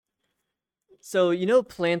So you know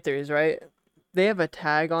planters, right? They have a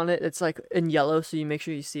tag on it. It's like in yellow, so you make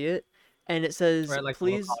sure you see it, and it says, Right, like the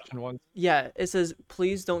little "Please." caution ones. Yeah, it says,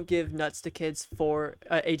 "Please don't give nuts to kids for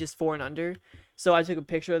ages 4 and under." So I took a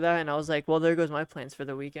picture of that, and I was like, "Well, there goes my plans for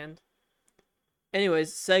the weekend."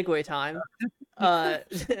 Anyways, segue time. Uh,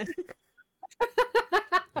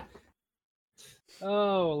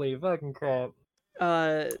 Holy fucking crap!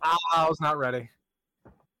 uh, I was not ready.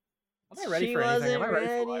 Am I ready she for anything? Am wasn't I ready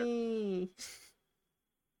for ready.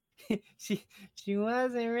 life? She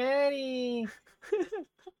wasn't ready.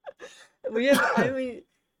 We have. I mean,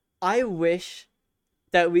 I wish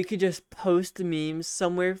that we could just post memes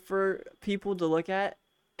somewhere for people to look at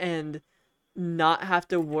and not have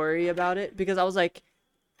to worry about it, because I was like,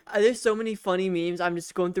 there's so many funny memes I'm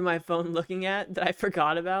just going through my phone looking at that I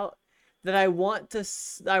forgot about, that I want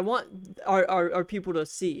our people to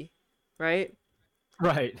see, right?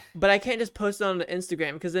 Right. But I can't just post it on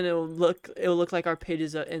Instagram, because then it'll look like our page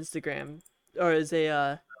is an Instagram, or is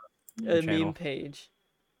a meme Channel. page,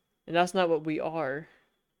 and that's not what we are.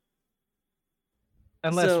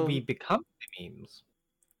 Unless we So become the memes.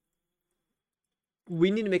 we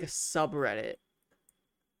need to make a subreddit.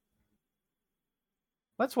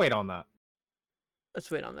 Let's wait on that. Let's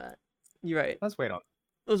wait on that. You're right. Let's wait on.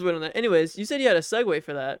 Let's wait on that. Anyways, you said you had a segue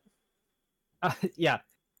for that. Yeah.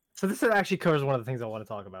 So this actually covers one of the things I want to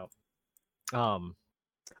talk about. Oh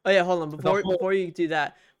yeah, hold on. The whole Before you do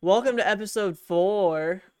that, welcome to episode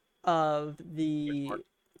 4 of the,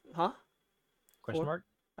 huh? question 4? mark.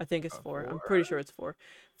 I think it's 4. I'm 4. pretty sure it's 4.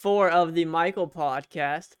 4 of the Michael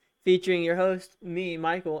podcast, featuring your host, me,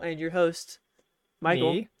 Michael, and your host,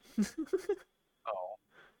 Michael. Me. Oh.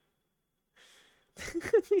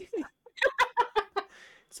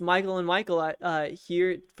 It's Michael and Michael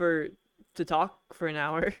here to talk for an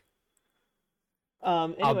hour.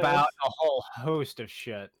 Anyways, About a whole host of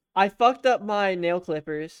shit. I fucked up my nail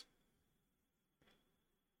clippers.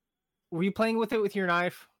 Were you playing with it with your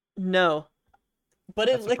knife? No, but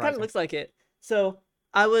That's it kind of surprising. looks like it. So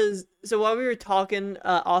while we were talking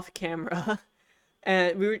off camera,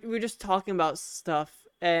 and we were just talking about stuff,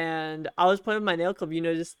 and I was playing with my nail clip,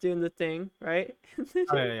 just doing the thing, right?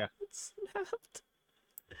 Oh yeah. It snapped.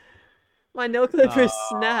 My nail clipper Oh,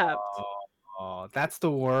 snapped, that's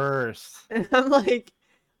the worst. and I'm like,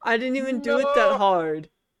 I didn't even do it that No. hard.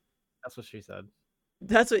 That's what she said.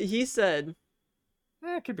 That's what he said.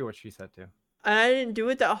 It could be what she said too. And I didn't do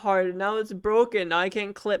it that hard, and now it's broken. Now I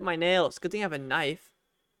can't clip my nails. Good thing I have a knife.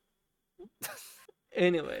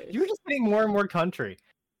 Anyways. You're just getting more and more country.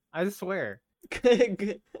 I swear.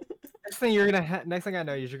 Next thing I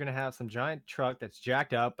know is you're gonna have some giant truck that's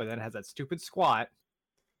jacked up, but then has that stupid squat.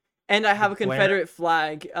 And I have a Blaring. Confederate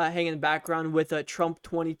flag hanging in the background with a Trump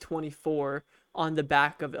 2024 on the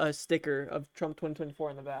back of a sticker of Trump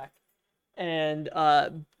 2024 in the back. And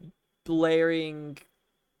blaring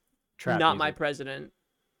Trap not music. my president.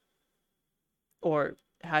 Or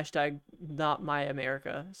hashtag not my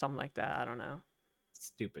America. Something like that. I don't know.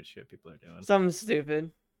 Stupid shit people are doing. Something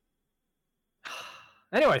stupid.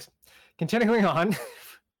 Anyways, continuing on.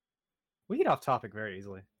 We get off topic very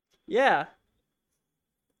easily. Yeah.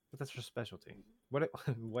 But that's your specialty.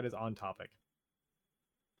 What is on topic?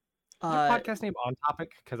 Is Uh, our podcast name on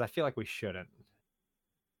topic? Because I feel like we shouldn't.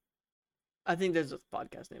 I think there's a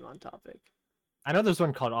podcast name on topic. I know there's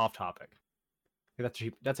one called Off Topic.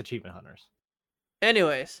 That's Achievement Hunters.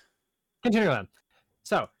 Anyways. Continuing on.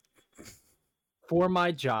 So, for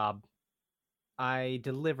my job, I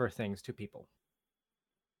deliver things to people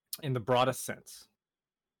in the broadest sense.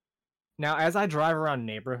 Now, as I drive around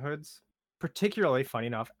neighborhoods, particularly, funny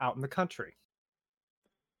enough, out in the country,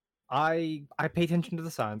 I pay attention to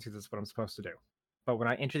the signs because that's what I'm supposed to do. But when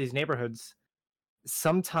I enter these neighborhoods,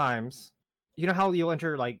 sometimes, you know how you'll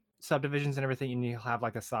enter like subdivisions and everything, and you'll have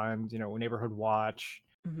like the signs, neighborhood watch.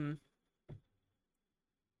 Mm-hmm.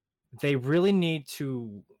 They really need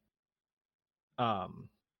to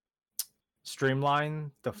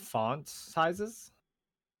streamline the font sizes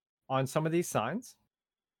on some of these signs.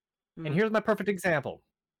 Mm-hmm. And here's my perfect example.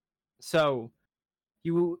 So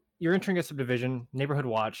you're entering a subdivision, neighborhood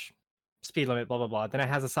watch, speed limit, blah blah blah. Then it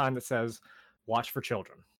has a sign that says "Watch for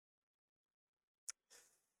children."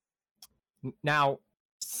 Now,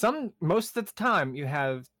 most of the time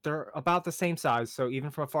they're about the same size, so even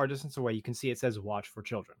from a far distance away, you can see it says "Watch for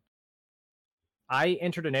children." I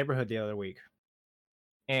entered a neighborhood the other week,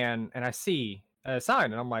 and I see a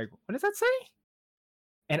sign, and I'm like, "What does that say?"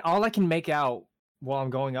 And all I can make out while I'm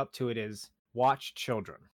going up to it is "Watch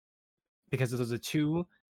children," because those are the two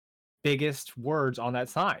biggest words on that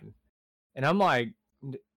sign. And I'm like,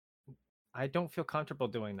 I don't feel comfortable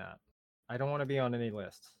doing that. I don't want to be on any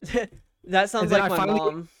list. That And sounds then like I my finally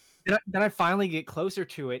mom. then I finally get closer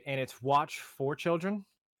to it, and it's watch for children,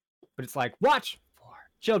 but it's like watch for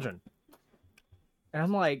children, and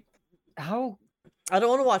I'm like, how? I don't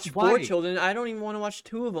want to watch four Why? children. I don't even want to watch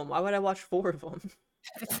two of them. Why would I watch four of them?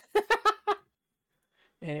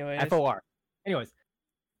 Anyways. FOR. Anyways,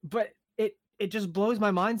 but it just blows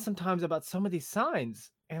my mind sometimes about some of these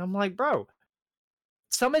signs, and I'm like, bro,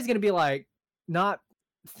 somebody's gonna be like not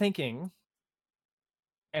thinking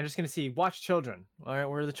and just gonna see watch children. All right,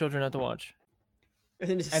 where are the children at to watch?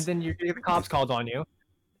 And then you're gonna get the cops called on you.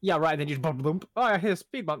 Yeah, right. Then you just boom, boom. Oh, I hit a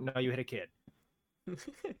speed bump. No, you hit a kid.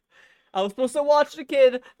 I was supposed to watch the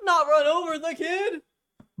kid, not run over the kid.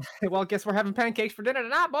 Well, guess we're having pancakes for dinner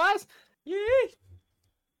tonight, boys. Yay!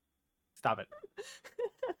 Stop it.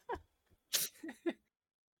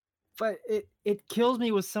 But it kills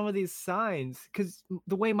me with some of these signs because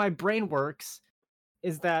the way my brain works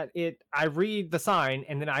is that I read the sign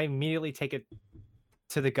and then I immediately take it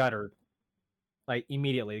to the gutter, like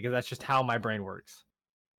immediately, because that's just how my brain works.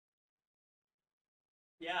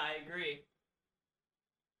 Yeah, I agree.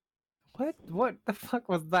 What the fuck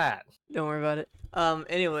was that? Don't worry about it.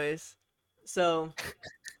 Anyways, so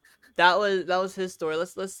that was his story.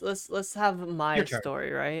 Let's have my Your turn.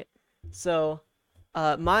 story, right? So,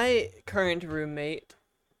 my current roommate,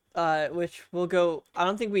 which we'll go. I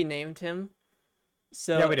don't think we named him.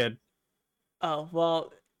 So Yeah, we did. Oh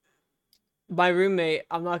well, my roommate.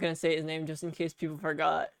 I'm not gonna say his name just in case people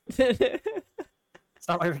forgot. It's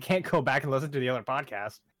not like we can't go back and listen to the other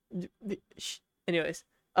podcast. Anyways,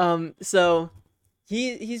 so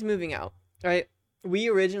he's moving out, right? We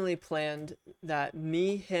originally planned that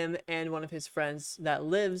me, him, and one of his friends that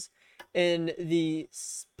lives in the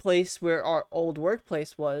place where our old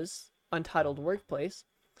workplace was, Untitled Workplace.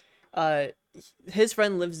 Uh, his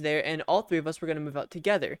friend lives there, and all three of us were gonna move out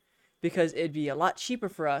together because it'd be a lot cheaper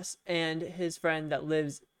for us. And his friend that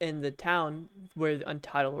lives in the town where the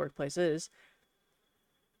Untitled Workplace is,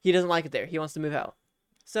 he doesn't like it there. He wants to move out.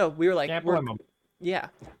 So we were like, Can't blame him. yeah,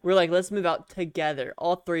 we're like, let's move out together,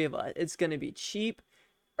 all three of us. It's gonna be cheap.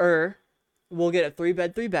 We'll get a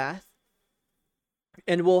 3-bed, 3-bath,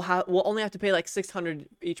 and we'll only have to pay like 600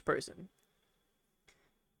 each person.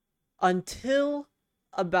 Until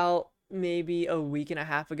about maybe a week and a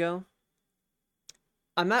half ago,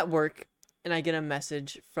 I'm at work and I get a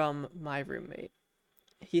message from my roommate.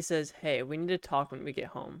 He says, "Hey, we need to talk when we get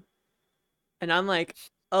home." And I'm like,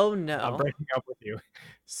 "Oh I'm no." breaking up with you.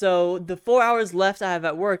 So the 4 hours left I have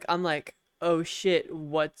at work, I'm like, "Oh shit,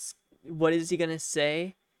 what is he gonna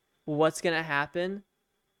say? What's gonna happen?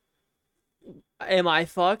 Am I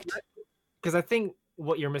fucked?" Because I think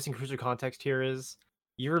what you're missing crucial context here is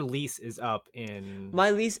your lease is up in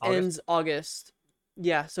My lease August? ends August.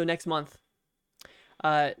 Yeah, so next month.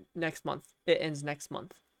 Next month. It ends next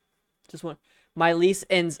month. My lease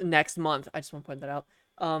ends next month. I just want to point that out.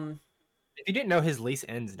 If you didn't know, his lease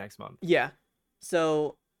ends next month. Yeah.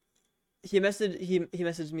 So he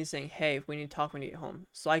messaged me saying, "Hey, we need to talk when you get home."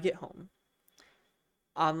 So I get home.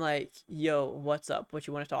 I'm like, "Yo, what's up? What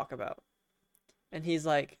you want to talk about?" And he's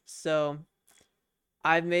like, "So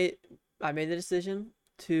I've made I made the decision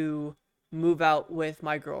to move out with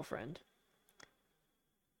my girlfriend.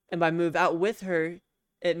 And by move out with her,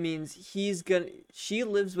 it means she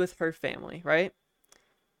lives with her family, right?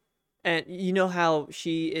 And you know how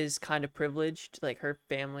she is kind of privileged, like her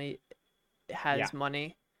family has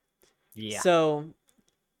money. Yeah. So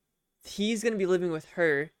he's going to be living with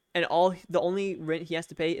her, and the only rent he has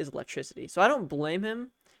to pay is electricity. So I don't blame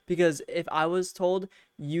him, because if I was told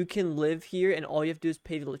you can live here and all you have to do is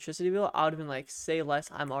pay the electricity bill, I would have been like, say less,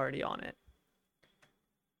 I'm already on it.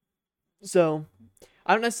 So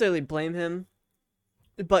I don't necessarily blame him,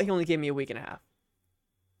 but he only gave me a week and a half.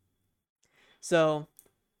 So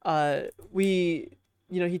he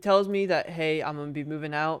tells me that, hey, I'm gonna be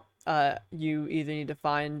moving out. You either need to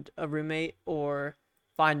find a roommate or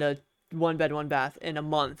find a 1-bed, 1-bath in a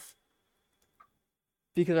month,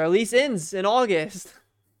 because our lease ends in August.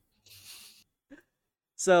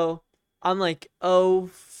 So I'm like, oh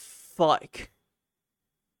fuck.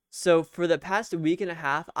 So for the past week and a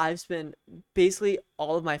half, I've spent basically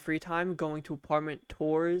all of my free time going to apartment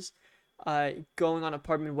tours, going on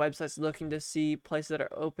apartment websites looking to see places that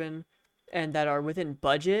are open and that are within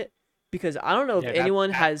budget, because I don't know if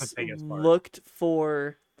anyone has looked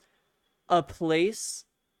for a place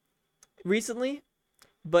recently,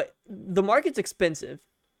 but the market's expensive.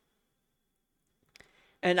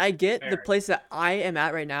 And I get the place that I am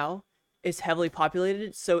at right now is heavily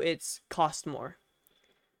populated, so it's cost more.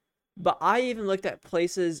 But I even looked at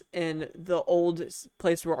places in the old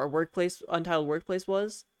place where our workplace, Untitled Workplace,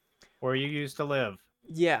 was. Where you used to live.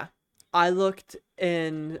 Yeah. I looked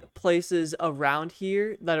in places around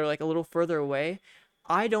here that are like a little further away.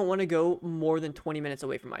 I don't want to go more than 20 minutes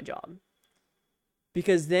away from my job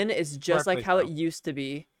because then it's just like Rightfully how it so. used to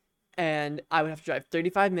be. And I would have to drive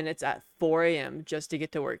 35 minutes at 4 a.m. just to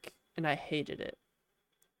get to work. And I hated it.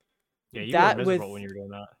 Yeah, you were That with, miserable when you were doing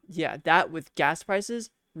that. yeah, that with gas prices,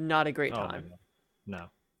 not a great Oh my time. god. No.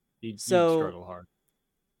 You'd So struggle hard.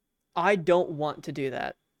 I don't want to do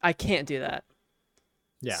that. I can't do that.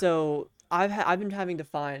 Yeah. So I've been having to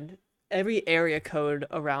find every area code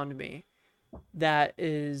around me that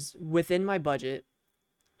is within my budget,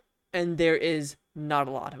 and there is not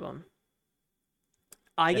a lot of them.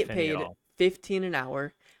 I If get any at paid all. 15 an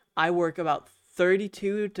hour. I work about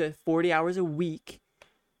 32 to 40 hours a week.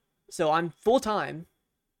 So I'm full time.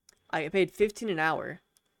 I get paid 15 an hour,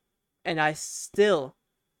 and I still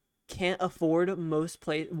can't afford most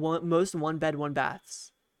one bed one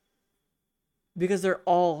baths because they're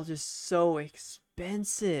all just so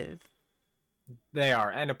expensive. They are.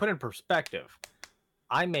 And to put in perspective,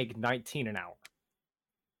 I make 19 an hour.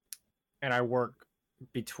 And I work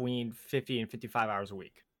between 50 and 55 hours a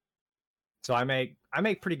week. So I make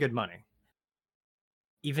pretty good money.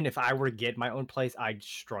 Even if I were to get my own place, I'd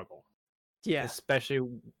struggle, Yeah. especially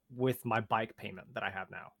with my bike payment that I have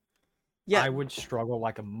now. Yeah, I would struggle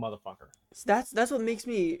like a motherfucker. that's what makes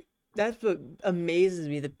me that's what amazes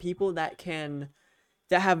me, the people that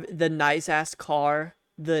have the nice ass car,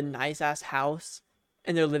 the nice ass house,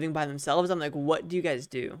 and they're living by themselves. I'm like, what do you guys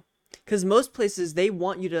do? Because most places they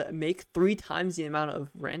want you to make 3 times the amount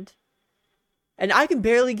of rent, and I can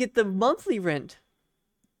barely get the monthly rent.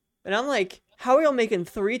 And I'm like, how are y'all making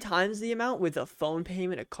 3 times the amount with a phone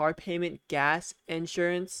payment, a car payment, gas,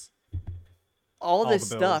 insurance, all All this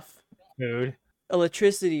the bills, stuff, food.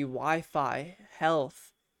 electricity, Wi-Fi,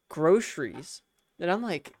 health, groceries? And I'm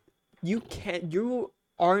like, you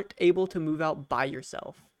aren't able to move out by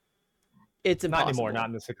yourself. It's Not anymore. impossible. Not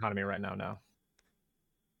in this economy right now. No.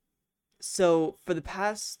 So for the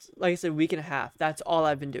past, like I said, week and a half, that's all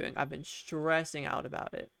I've been doing. I've been stressing out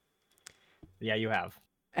about it. Yeah, you have.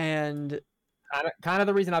 And Kind of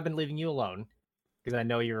the reason I've been leaving you alone because I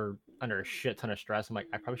know you're under a shit ton of stress. I'm like,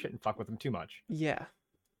 I probably shouldn't fuck with him too much yeah.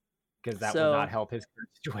 because that would not So help his current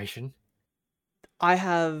situation.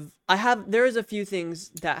 there is a few things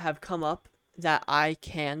that have come up that I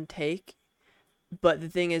can take, but the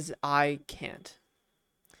thing is I can't.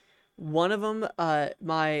 One of them,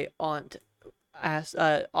 my aunt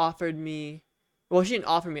offered me, well, she didn't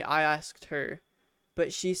offer me, I asked her,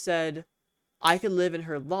 but she said I could live in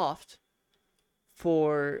her loft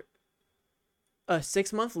for a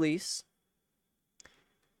 6-month lease,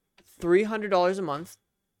 $300 a month.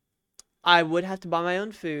 I would have to buy my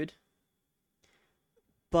own food,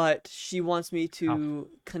 but she wants me Oh, to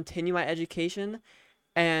continue my education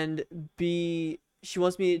and she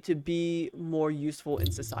wants me to be more useful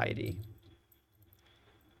in society.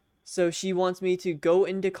 So she wants me to go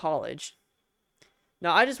into college.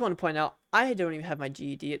 Now, I just want to point out, I don't even have my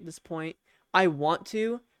GED at this point. I want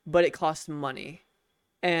to, but it costs money.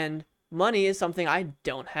 And money is something I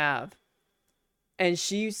don't have. And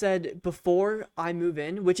she said before I move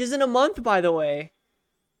in, which is in a month, by the way,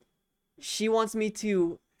 she wants me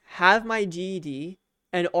to have my GED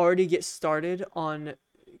and already get started on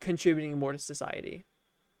contributing more to society.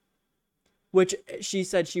 Which she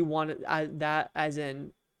said she wanted that as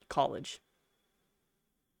in college.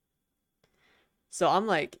 So I'm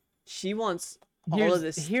like, she wants all of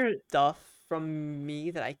this here. stuff from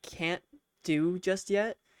me that I can't do just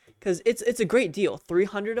yet, because it's a great deal.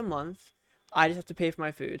 300 a month. I just have to pay for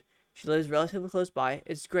my food. She lives relatively close by.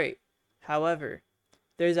 It's great. However,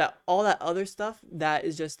 there's all that other stuff that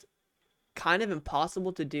is just kind of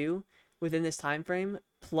impossible to do within this time frame.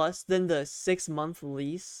 Plus, then the 6-month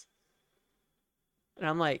lease, and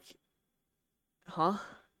I'm like, huh?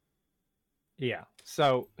 Yeah.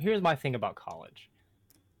 So here's my thing about college.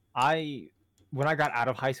 When I got out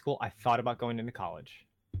of high school, I thought about going into college,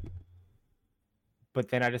 but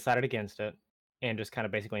then I decided against it and just kind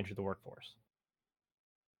of basically entered the workforce.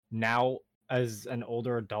 Now, as an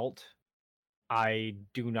older adult, I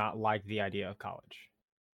do not like the idea of college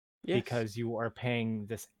Yes. because you are paying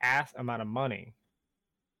this ass amount of money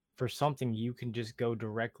for something you can just go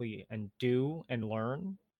directly and do and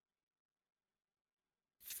learn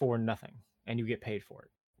for nothing and you get paid for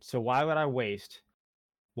it. So why would I waste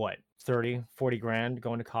what 30, 40 grand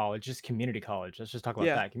going to college, just community college? Let's just talk about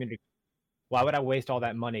Yeah. that. Community. Why would I waste all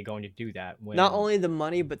that money going to do that Not when only the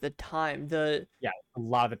money, but the time. yeah, a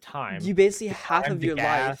lot of the time, You basically the half time, of the your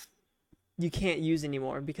gas, life you can't use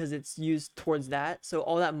anymore because it's used towards that. So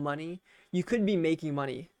all that money, you could be making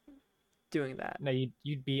money doing that. No,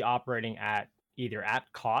 you'd be operating at either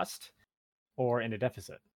at cost or in a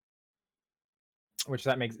deficit, which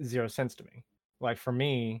that makes zero sense to me. Like for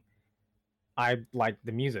me, I like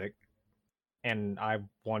the music, and I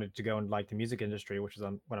wanted to go into like the music industry, which is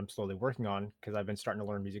what I'm slowly working on because I've been starting to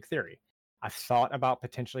learn music theory. I've thought about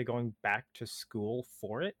potentially going back to school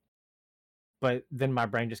for it, but then my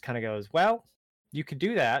brain just kind of goes, well, you could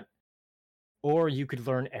do that, or you could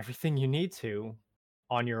learn everything you need to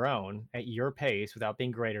on your own at your pace without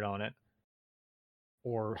being graded on it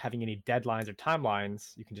or having any deadlines or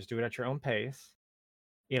timelines. You can just do it at your own pace.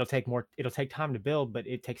 It'll take time to build, but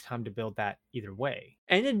it takes time to build that either way.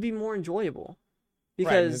 And it'd be more enjoyable Right.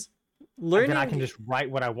 because And then I can learning, just write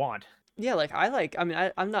what I want. yeah, like I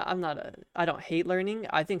mean, I'm not I don't hate learning.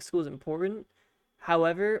 I think school is important.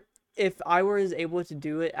 However, if I was able to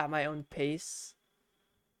do it at my own pace,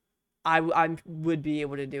 I would be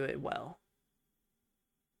able to do it well.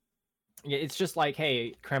 Yeah, it's just like,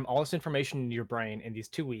 hey, cram all this information into your brain in these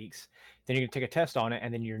 2 weeks, then you're gonna take a test on it,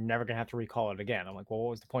 and then you're never gonna have to recall it again. I'm like, well,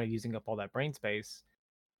 what was the point of using up all that brain space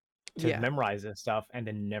to Yeah. memorize this stuff and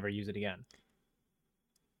then never use it again?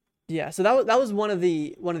 Yeah, so that was one of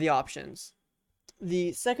the options.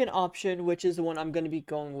 The second option, which is the one I'm going to be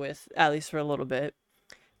going with at least for a little bit,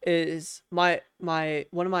 is my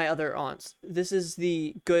one of my other aunts. This is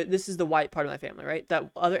the white part of my family, right?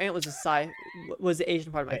 That other aunt was the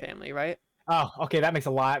Asian part of my Okay. family, right? Oh, okay, that makes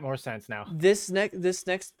a lot more sense now. This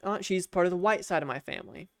next aunt, she's part of the white side of my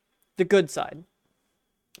family. The good side.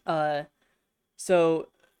 Uh so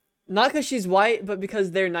not because she's white, but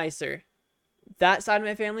because they're nicer. That side of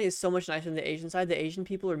my family is so much nicer than the Asian side. The Asian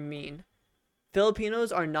people are mean.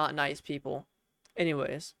 Filipinos are not nice people.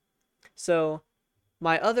 Anyways, so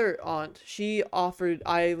my other aunt, she offered,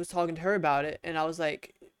 I was talking to her about it, and I was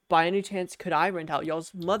like, by any chance, could I rent out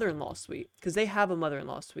y'all's mother-in-law suite? Because they have a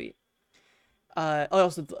mother-in-law suite.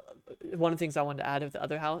 Also, one of the things I wanted to add of the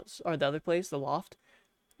other house, or the other place, the loft,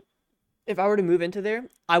 if I were to move into there,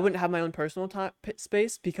 I wouldn't have my own personal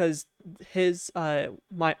space because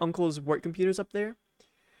my uncle's work computer's up there.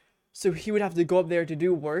 So he would have to go up there to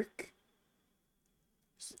do work.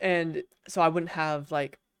 And so I wouldn't have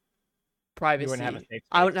like You wouldn't have a privacy. safe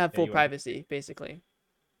I space. wouldn't have Yeah, full you wouldn't. privacy, basically.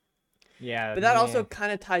 Yeah, But that also meh.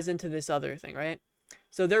 kind of ties into this other thing, right?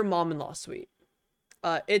 So their mom-in-law suite.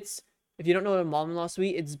 It's if you don't know what a mom-in-law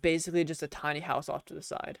suite, it's basically just a tiny house off to the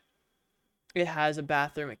side. It has a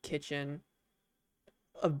bathroom, a kitchen,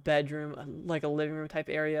 a bedroom, like a living room type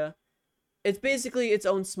area. It's basically its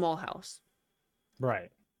own small house.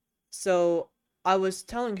 Right. So I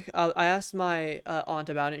asked my aunt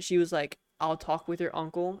about it. She was like, I'll talk with your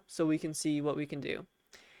uncle so we can see what we can do.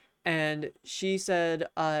 And she said,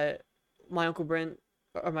 my uncle Brent,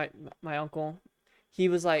 or my uncle, he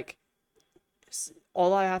was like,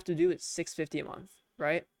 all I have to do is $650 a month,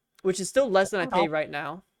 right? Which is still less than I pay right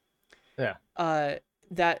now. Yeah.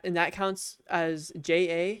 That counts as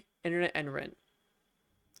JA, internet, and rent.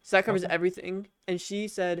 So that covers Okay. everything. And she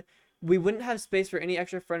said we wouldn't have space for any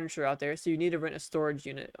extra furniture out there, so you need to rent a storage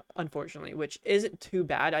unit, unfortunately, which isn't too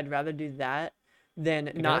bad. I'd rather do that than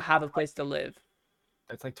Yeah, not have a place to live.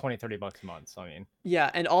 it's like 20-30 bucks a month. So I mean, Yeah,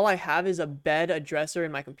 and all I have is a bed, a dresser,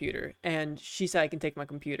 and my computer. And she said I can take my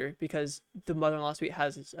computer because the mother-in-law suite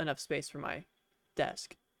has enough space for my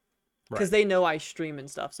desk. Because right. they know I stream and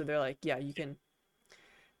stuff, so they're like, yeah, you can.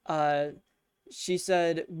 Uh, she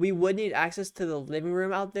said we would need access to the living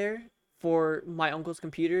room out there for my uncle's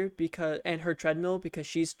computer and her treadmill because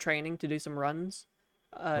she's training to do some runs.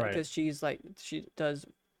 Right. Because she does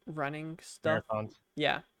running stuff. Marathons.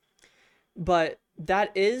 Yeah, but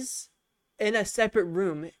that is in a separate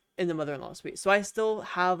room in the mother-in-law suite, so I still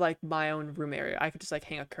have like my own room area. I could just like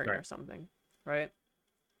hang a curtain Right. or something, right?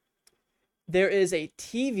 There is a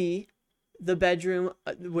TV, the bedroom,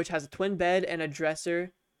 which has a twin bed and a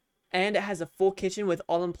dresser, and it has a full kitchen with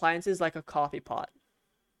all appliances like a coffee pot.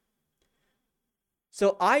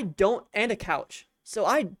 And a couch. So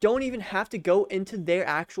I don't even have to go into their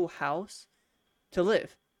actual house to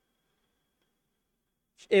live.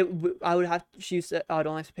 She said I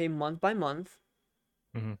don't have to pay month by month.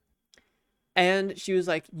 Mm-hmm. And she was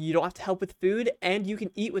like, you don't have to help with food, and you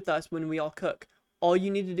can eat with us when we all cook. All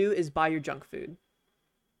you need to do is buy your junk food.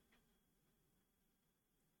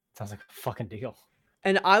 Sounds like a fucking deal.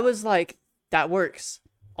 And I was like, that works.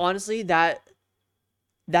 Honestly, that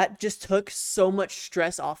just took so much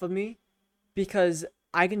stress off of me because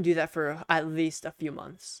I can do that for at least a few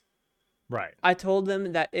months. Right. I told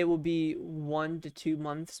them that it will be 1 to 2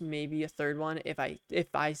 months, maybe a third one if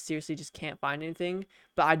I seriously just can't find anything,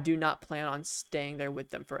 but I do not plan on staying there with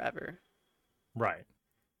them forever. Right.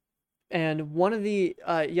 And one of the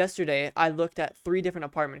yesterday I looked at 3 different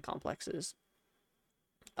apartment complexes.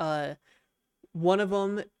 Uh, one of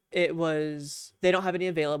them, it was they don't have any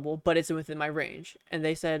available, but it's within my range, and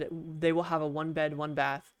they said they will have a 1 bed, 1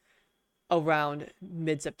 bath around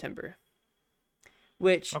mid-September,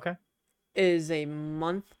 which Okay. is a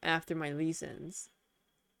month after my lease ends.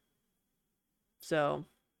 So,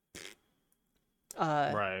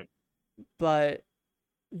 Right. but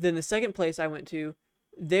then the second place I went to,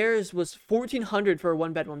 theirs was 1,400 for a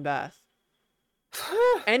 1 bed, 1 bath,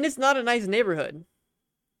 and it's not a nice neighborhood.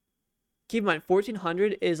 Keep in mind,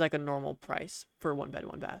 1,400 is like a normal price for 1 bed,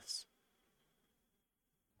 1 baths.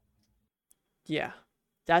 Yeah,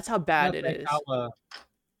 that's how bad it think is.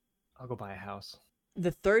 I'll go buy a house.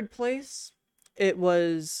 The third place, it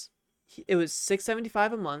was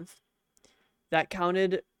 $675 a month. That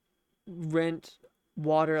counted rent,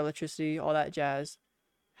 water, electricity, all that jazz.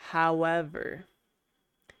 However,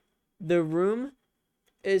 the room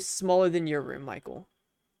is smaller than your room, Michael.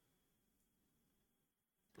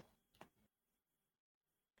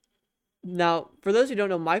 Now, for those who don't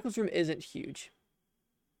know, Michael's room isn't huge.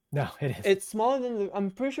 No, it is. It's smaller than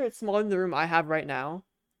I'm pretty sure it's smaller than the room I have right now.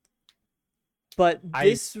 But I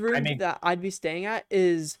this room mean, that I'd be staying at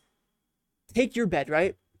is, take your bed,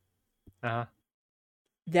 right? uh-huh.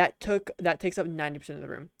 That takes up 90% of the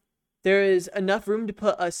room. There is enough room to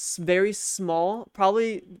put a very small,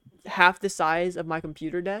 probably half the size of my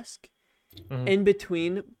computer desk, Mhm. in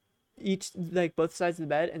between each, like both sides of the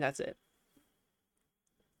bed, and that's it.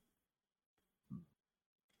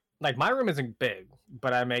 Like my room isn't big,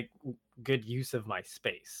 but I make good use of my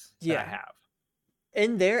space that I Yeah. have.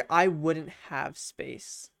 In there, I wouldn't have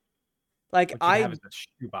space. Like What you'd have is a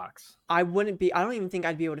shoebox. I wouldn't be. I don't even think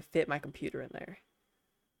I'd be able to fit my computer in there.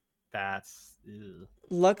 That's ew.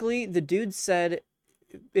 Luckily, the dude said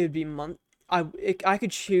it would be I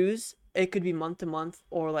could choose. It could be month to month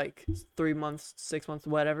or like 3 months, 6 months,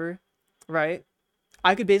 whatever. Right?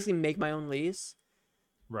 I could basically make my own lease.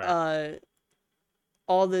 Right.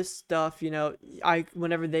 All this stuff,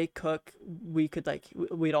 whenever they cook, we could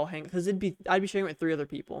we'd all hang, because I'd be sharing it with 3 other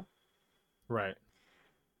people. Right.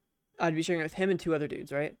 I'd be sharing it with him and 2 other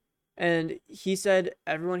dudes, right? And he said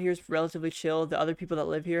everyone here is relatively chill. The other people that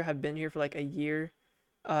live here have been here for like a year.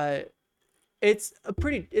 Uh, it's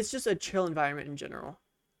just a chill environment in general.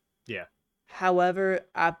 Yeah. However,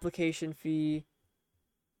 application fee,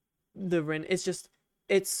 the rent,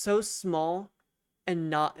 it's so small and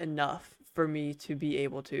not enough for me to be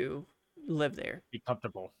able to live there. Be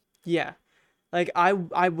comfortable. Yeah. Like I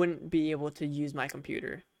wouldn't be able to use my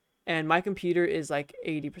computer. And my computer is like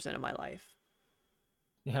 80% of my life.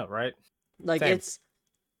 Yeah, right. Like Same.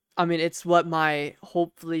 it's what my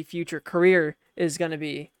hopefully future career is going to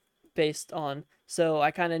be based on. So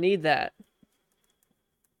I kind of need that.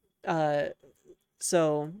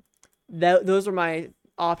 So those are my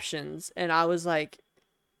options, and I was like,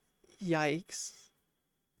 yikes.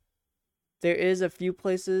 There is a few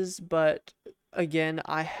places, but again,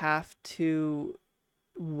 I have to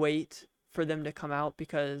wait for them to come out,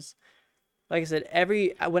 because like I said,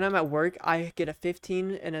 when I'm at work, I get a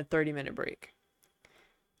 15 and a 30-minute break.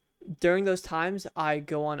 During those times, I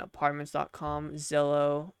go on apartments.com,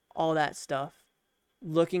 Zillow, all that stuff,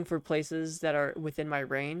 looking for places that are within my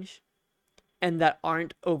range and that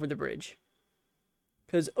aren't over the bridge.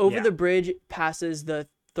 Because over the bridge passes the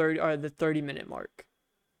 30-minute mark.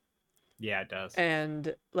 Yeah, it does.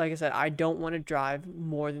 And like I said, I don't want to drive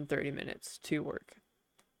more than 30 minutes to work.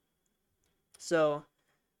 So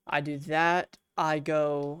I do that. I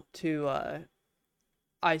go to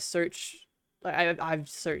I search, like I've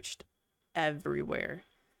searched everywhere.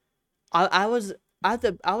 I was at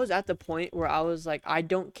the point where I was like, I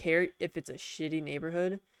don't care if it's a shitty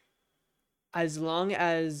neighborhood, as long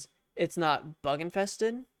as it's not bug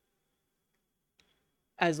infested,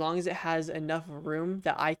 as long as it has enough room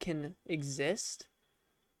that I can exist,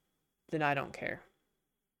 then I don't care.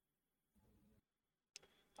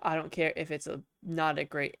 I don't care if it's not a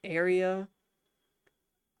great area.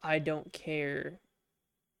 I don't care.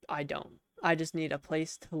 I don't. I just need a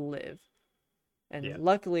place to live. And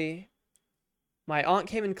luckily, my aunt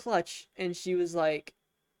came in clutch, and she was like,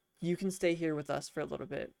 you can stay here with us for a little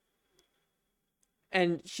bit.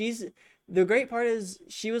 And the great part is,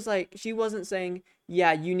 she was like, she wasn't saying,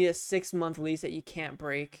 yeah, you need a 6-month lease that you can't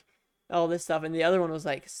break, all this stuff. And the other one was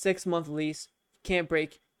like, 6-month lease, can't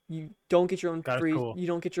break. You don't get your own you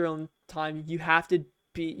don't get your own time. You have to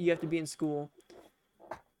be in school.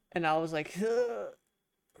 And I was like, ugh,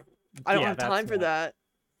 I don't have time for that.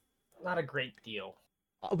 Not a great deal.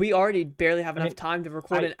 We already barely have enough time to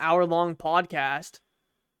record an hour-long podcast.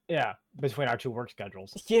 Yeah, between our two work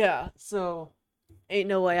schedules. Yeah, so ain't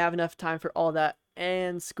no way I have enough time for all that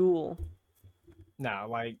and school. No,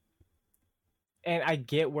 like, and I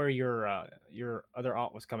get where your other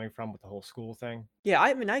aunt was coming from with the whole school thing. Yeah,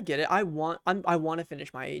 I mean I get it. I want to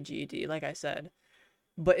finish my GED, like I said,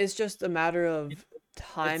 but it's just a matter It's of it's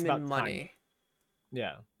time and about timing. money.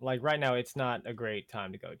 Yeah, like right now, it's not a great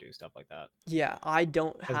time to go do stuff like that. Yeah, I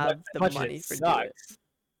don't have As the much as money it for do it. sucks,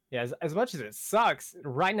 yeah, as much as it sucks,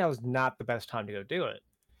 right now is not the best time to go do it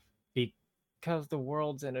because the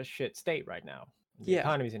world's in a shit state right now. The Yeah,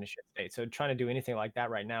 economy's in a shit state. So trying to do anything like that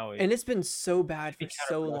right now and is it's been so bad could be for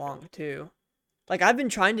so counterproductive. long too. Like I've been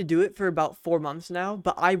trying to do it for about 4 months now,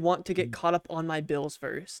 but I want to get Mhm. caught up on my bills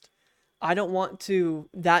first. I don't want to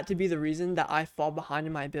that to be the reason that I fall behind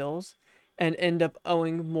in my bills and end up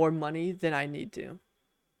owing more money than I need to.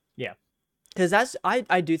 Yeah, Because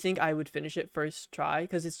I do think I would finish it first try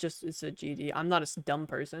because it's a GD. I'm not a dumb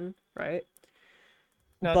person, right?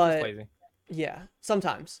 no, it's just But lazy yeah,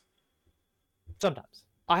 sometimes sometimes.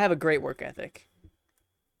 I have a great work ethic.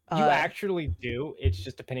 You Uh, actually do. It's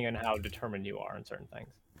just depending on how determined you are on certain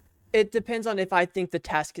things. it depends on if I think the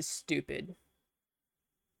task is stupid.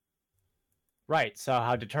 Right. So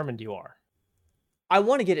how determined you are. I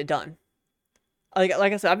want to get it done. Like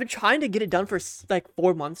I said, I've been trying to get it done for like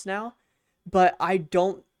 4 months now, but I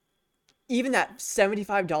don't even that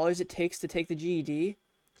 $75 it takes to take the GED,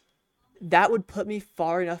 that would put me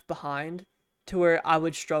far enough behind to where I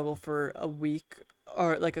would struggle for a week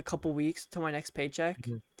or like a couple weeks till my next paycheck,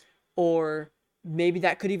 Mhm. or maybe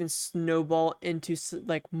that could even snowball into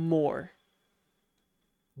like more,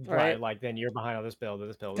 Right. right? Like then you're behind on this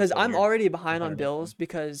Because bill, and I'm you're already behind on 100 bucks bills in.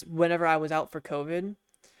 because whenever I was out for COVID,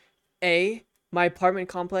 A, my apartment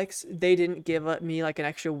complex, they didn't give me like an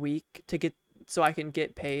extra week to get so I can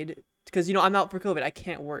get paid because I'm out for COVID. I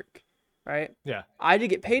can't work, right? Yeah. I did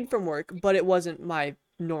get paid from work, but it wasn't my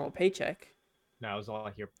normal paycheck. No, it was all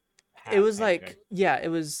like your It half was paycheck. like, yeah, it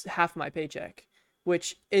was half my paycheck,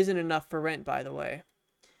 which isn't enough for rent, by the way.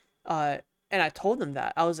 Uh, and I told them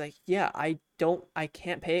that. I was like, yeah, I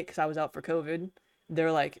can't pay it because I was out for COVID.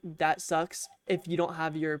 They're like, that sucks. If you don't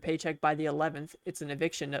have your paycheck by the 11th, it's an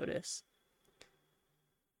eviction notice.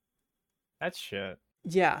 That's shit.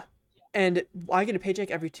 Yeah. And I get a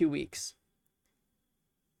paycheck every 2 weeks.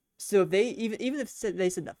 So if they even if they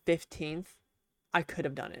said the 15th, I could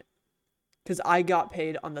have done it because I got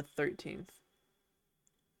paid on the 13th.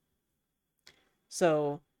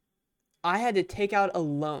 So I had to take out a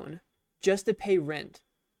loan just to pay rent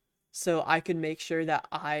so I could make sure that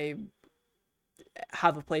I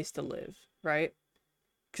have a place to live, right?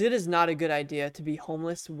 Because it is not a good idea to be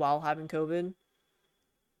homeless while having COVID.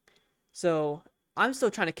 So I'm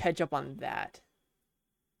still trying to catch up on that.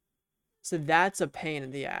 So that's a pain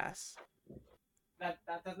in the ass. That's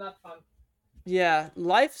not fun. Yeah,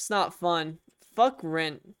 life's not fun. Fuck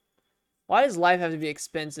rent. Why does life have to be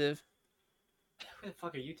expensive? Who the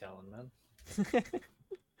fuck are you telling, man?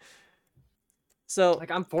 So,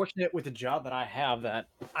 Like I'm fortunate with the job that I have that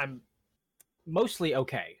I'm mostly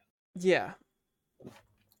okay, yeah.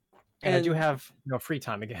 and I do And have free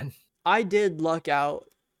time again. I did luck out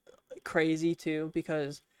crazy too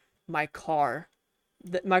because my car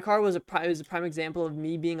my car was a prime example of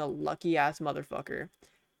me being a lucky ass motherfucker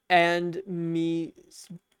and me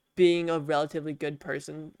being a relatively good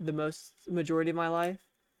person the most majority of my life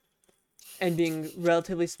and being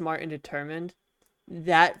relatively smart and determined.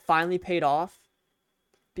 That finally paid off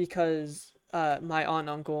because my aunt and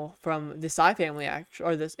uncle from the Psy family, actually,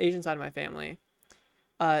 or this Asian side of my family,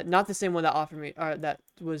 not the same one that offered me, or that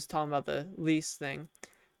was talking about the lease thing,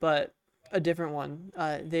 but a different one.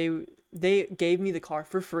 They gave me the car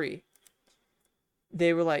for free.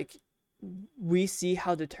 They were like, "We see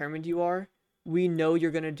how determined you are. We know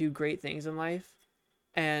you're gonna do great things in life,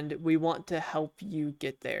 and we want to help you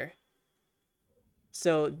get there."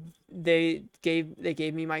 So they gave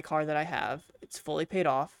me my car that I have. It's fully paid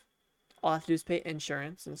off. All I have to do is pay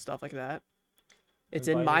insurance and stuff like that. It's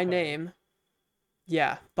And in buy new my tires. name.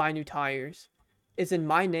 Yeah, buy new tires. It's in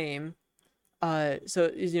my name. So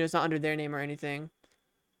it's not under their name or anything.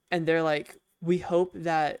 And they're like, we hope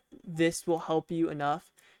that this will help you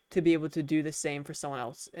enough to be able to do the same for someone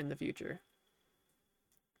else in the future.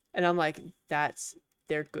 And I'm like,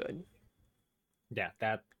 they're good. Yeah,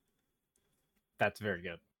 that's very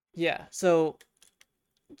good. Yeah. So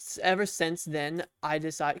ever since then, I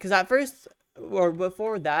decided because at first or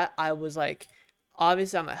before that, I was like,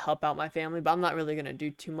 obviously I'm gonna help out my family, but I'm not really gonna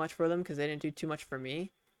do too much for them because they didn't do too much for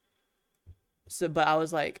me. So, but I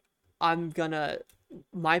was like, I'm gonna.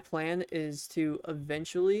 My plan is to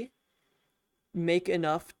eventually make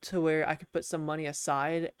enough to where I could put some money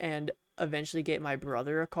aside and eventually get my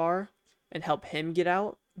brother a car and help him get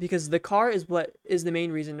out, because the car is what is the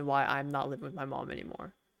main reason why I'm not living with my mom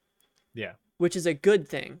anymore, Yeah. which is a good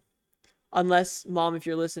thing. Unless, mom, if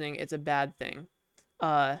you're listening, it's a bad thing.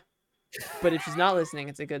 Uh, but if she's not listening,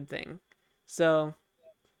 it's a good thing. So,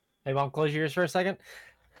 Hey, mom, close your ears for a second.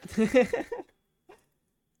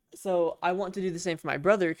 so I want to do the same for my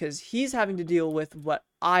brother because he's having to deal with what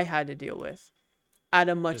I had to deal with at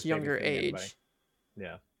a much Just younger babysitting everybody. age.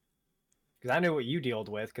 Yeah. Because I knew what you dealt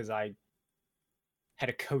with because I had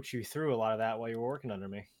to coach you through a lot of that while you were working under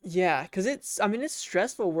me. Yeah, because I mean, it's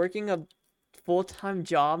stressful working a full-time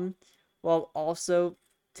job while also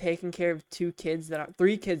taking care of three kids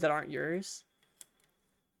that aren't yours.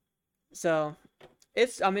 So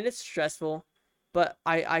I mean, it's stressful, but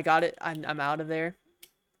I got it. I'm out of there.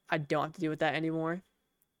 I don't have to deal with that anymore.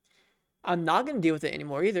 I'm not gonna deal with it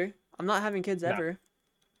anymore either. I'm not having kids No. ever.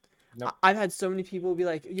 Nope. I've had so many people be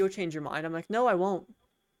like, "You'll change your mind." I'm like, "No, I won't."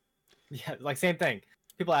 Yeah, like same thing.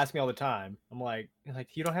 People ask me all the time. I'm like,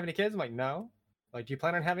 you don't have any kids? I'm like, no. Like, do you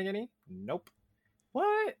plan on having any? Nope.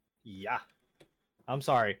 What? Yeah. I'm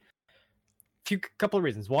sorry. Couple of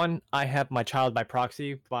reasons. One, I have my child by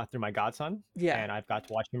proxy through my godson, Yeah, and I've got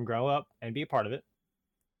to watch him grow up and be a part of it.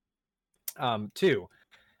 Two,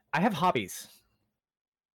 I have hobbies.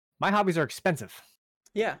 My hobbies are expensive.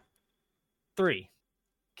 yeah, Three,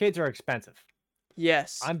 kids are expensive.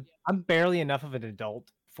 yes. I'm barely enough of an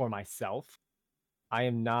adult for myself. I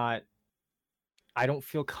am not. I don't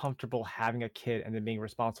feel comfortable having a kid and then being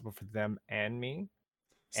responsible for them and me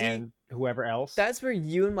See, and whoever else. that's where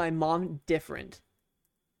you and my mom different.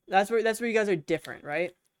 That's where you guys are different,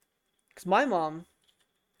 right? Because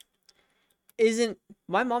isn't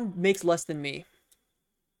my mom makes less than me.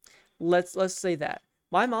 Let's say that.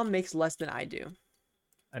 My mom makes less than I do.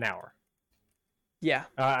 An hour. Yeah.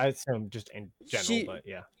 I assume just in general, She but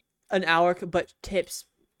yeah. an hour, but tips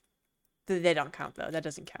they don't count though. That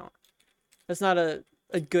doesn't count. That's not a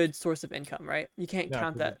good source of income, right? You can't No,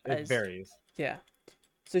 count because that it as varies. yeah.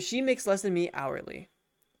 So she makes less than me hourly.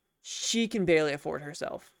 She can barely afford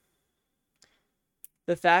herself.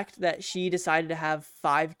 The fact that she decided to have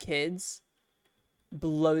 5 kids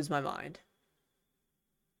blows my mind.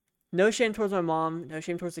 No shame towards my mom, no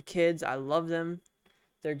shame towards the kids. I love them.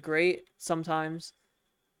 They're great sometimes.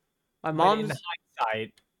 My But in mom's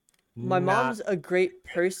hindsight, my not mom's a great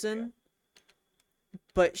person,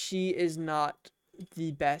 but she is not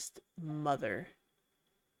the best mother.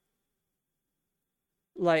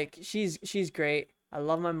 Like she's great. I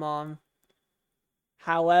love my mom.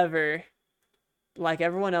 However, like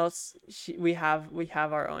everyone else, we have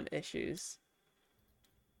our own issues.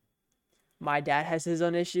 My dad has his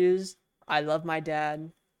own issues. I love my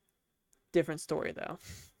dad. Different story though.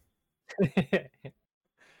 yeah.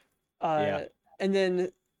 Uh, and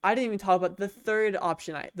then I didn't even talk about the third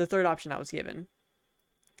option I was given.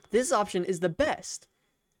 This option is the best.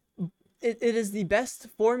 It is the best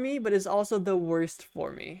for me, but it's also the worst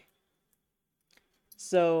for me.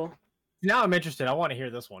 So Now I'm interested. I want to hear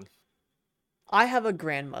this one. I have a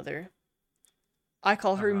grandmother. I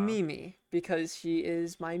call her Uh-huh. Mimi because she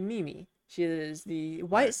is my Mimi. She is the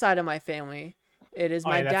white Right. side of my family. It is Oh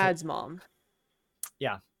my yeah, that's it. dad's mom.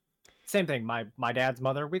 Yeah. Same thing. My dad's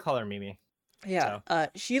mother, we call her Mimi. Yeah. So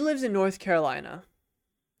She lives in North Carolina.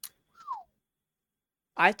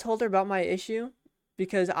 I told her about my issue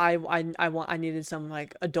because I needed some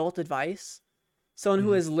like adult advice. Someone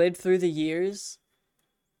who mhm. has lived through the years.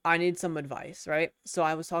 I need some advice, right? So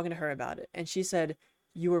I was talking to her about it, and she said,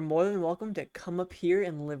 "You are more than welcome to come up here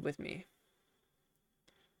and live with me."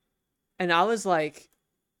 And I was like,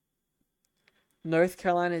 North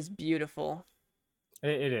Carolina is beautiful.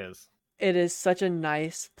 It is. It is such a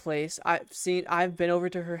nice place. I've been over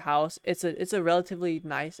to her house. It's a relatively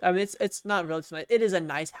nice. I mean, it's not relatively nice. It is a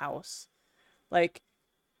nice house. Like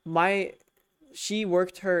my she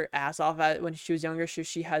worked her ass off at when she was younger, so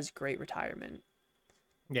she has great retirement.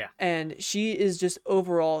 Yeah. And she is just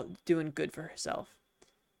overall doing good for herself.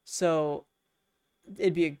 So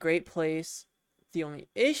it'd be a great place. The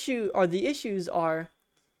issues are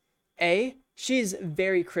she's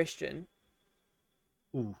very Christian.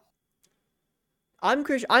 Ooh. I'm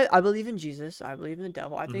Christian. I believe in Jesus. I believe in the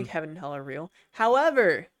devil. I think Mhm. heaven and hell are real.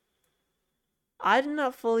 However, I do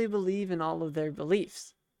not fully believe in all of their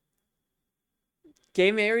beliefs.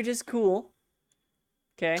 Gay marriage is cool.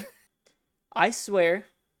 Okay. I swear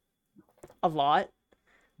a lot.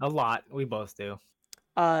 A lot. We both do.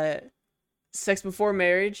 Uh, sex before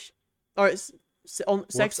marriage, or sex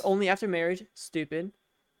Whoops. only after marriage. Stupid.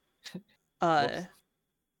 Uh, Whoops.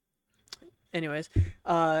 anyways,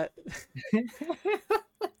 uh,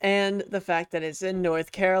 and the fact that it's in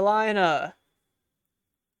North Carolina.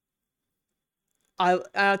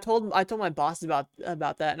 I told my boss about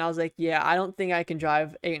that, and I was like, yeah, I don't think I can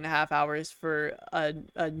drive 8.5 hours for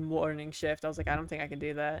a morning shift. I was like, I don't think I can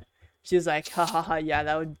do that. She was like, ha ha ha, yeah,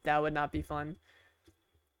 that would not be fun.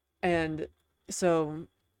 And so,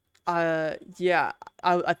 yeah,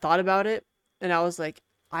 I thought about it, and I was like,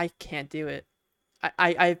 I can't do it.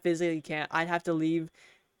 I physically can't. I'd have to leave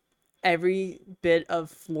every bit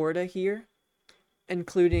of Florida here,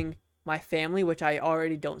 including my family, which I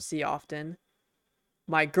already don't see often,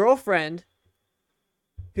 my girlfriend,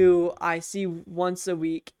 who I see once a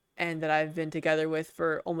week and that I've been together with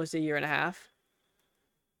for almost a year and a half,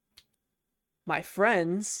 my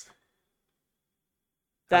friends,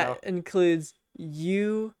 Hello. that includes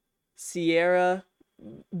you, Sierra,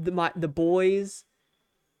 the boys,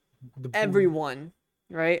 The boy. everyone,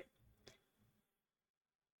 right?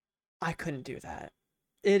 I couldn't do that.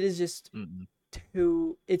 It is just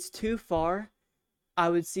it's too far. I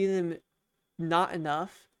would see them not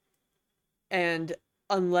enough. And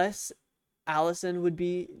unless Allison would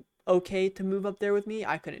be okay to move up there with me,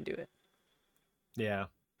 I couldn't do it. Yeah.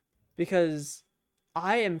 Because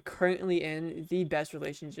I am currently in the best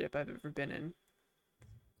relationship I've ever been in.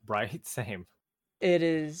 Right. Same. It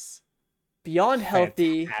is beyond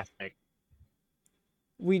healthy. Fantastic.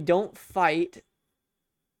 We don't fight.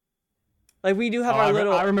 Like, we do have our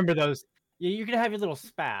little. I remember those. Yeah, you can have your little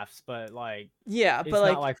spaffs, but like, Yeah, it's but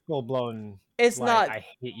not like like full blown. it's Like, not. I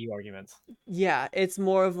hate you arguments. Yeah, it's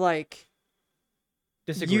more of like,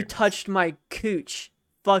 you touched my cooch.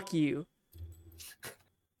 Fuck you.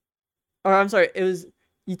 Or I'm sorry, it was,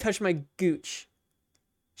 you touched my gooch.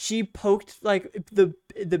 She poked like the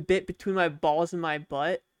bit between my balls and my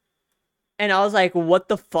butt, and I was like, "What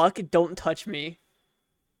the fuck? Don't touch me."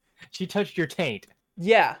 She touched your taint.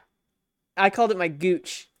 Yeah, I called it my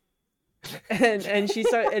gooch, and she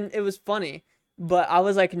started, and it was funny, but I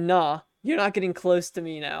was like, "Nah, you're not getting close to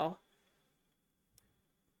me now."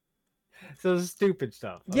 So stupid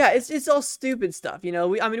stuff. Okay. Yeah, it's all stupid stuff, you know.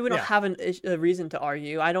 We don't Yeah. have a reason to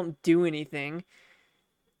argue. I don't do anything.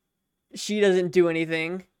 She doesn't do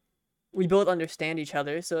anything. We both understand each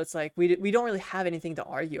other, so it's like we don't really have anything to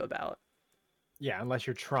argue about. Yeah, unless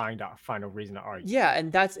you're trying to find a reason to argue. Yeah,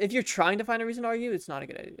 and that's, if you're trying to find a reason to argue, it's not a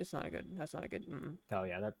good. It's not a good. That's not a good. Hell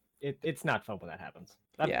yeah, it's not fun when that happens.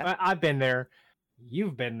 Yeah. I've been there.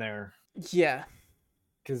 You've been there. Yeah.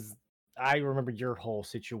 Because I remember your whole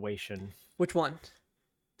situation. Which one?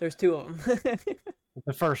 There's two of them.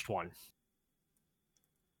 The first one.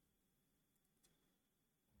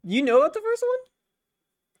 You know about the first one?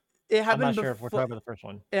 It happened. I'm not sure if we're talking about the first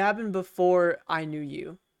one. It happened before I knew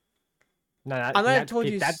you. No, I might have told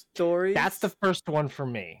you stories. That's the first one for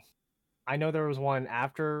me. I know there was one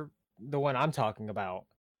after the one I'm talking about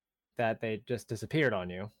that they just disappeared on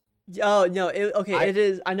you. Oh no! It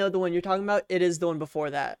is. I know the one you're talking about. It is the one before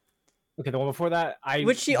that. Okay, the one before that,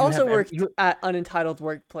 which she also worked at Unentitled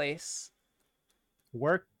Workplace.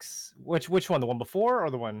 Works. Which one? The one before or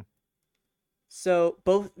the one? So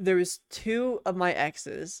both. There was two of my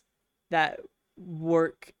exes that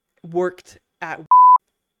worked at.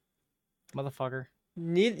 Motherfucker.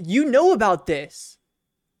 You know about this?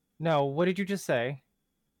 No. What did you just say?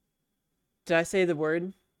 Did I say the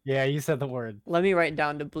word? Yeah, you said the word. Let me write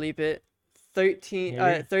down to bleep it.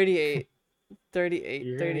 38. 38.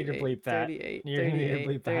 You're gonna need to bleep that. 38. You're gonna need to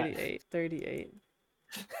bleep that. 38. 38.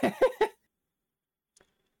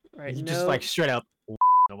 Right. You just like straight up.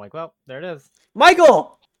 I'm like, well, there it is.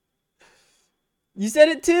 Michael! You said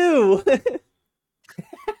it too!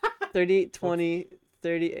 38, 20,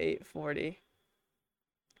 38, 40.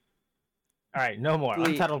 All right, no more. Bleep.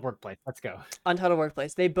 Untitled Workplace. Let's go. Untitled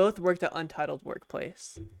Workplace. They both worked at Untitled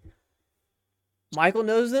Workplace. Michael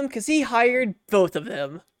knows them because he hired both of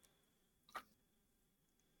them.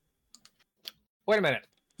 Wait a minute.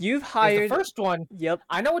 You've hired... Is the first one... Yep.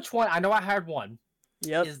 I know which one. I know I hired one.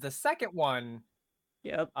 Yep. Is the second one...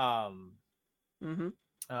 Yep. Crap,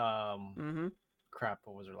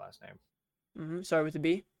 what was her last name? Sorry, with the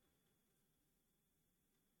B.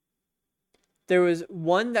 There was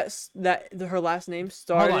one that her last name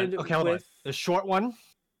started hold on. with the short one.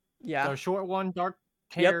 Yeah. The short one, dark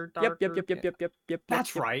hair. Yep.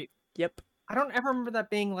 That's right. Yep. I don't ever remember that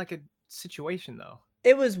being like a situation though.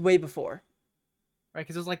 It was way before. Right,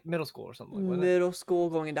 because it was like middle school or something. Like middle school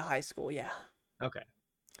going into high school, yeah. Okay.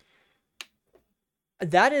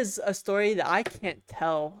 That is a story that I can't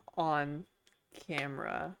tell on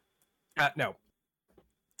camera. No.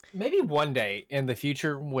 Maybe one day in the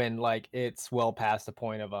future when like it's well past the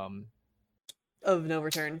point of no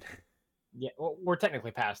return. Yeah, well, we're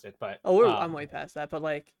technically past it, but Oh, I'm way past that, but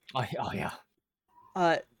like, oh yeah.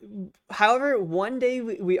 uh, however, one day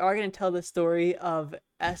we are gonna tell the story of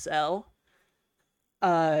SL.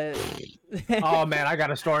 Uh, Oh man, I got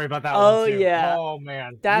a story about that one oh too. yeah, Oh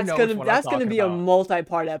man, you know which one I'm that's gonna talking be a about.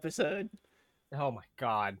 multi-part episode Oh my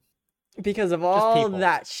god, because of just all people,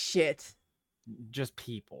 that shit. just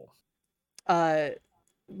people. Uh,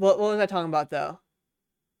 what was I talking about though?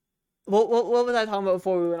 What was I talking about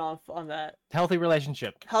before we went on that? Healthy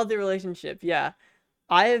relationship. Healthy relationship, yeah.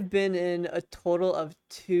 I have been in a total of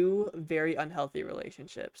 2 very unhealthy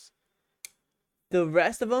relationships. The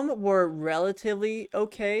rest of them were relatively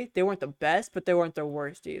okay. They weren't the best, but they weren't the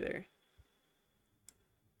worst either.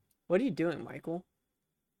 What are you doing, Michael?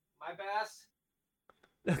 My bass.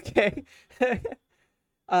 Okay.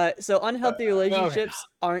 So unhealthy Okay. relationships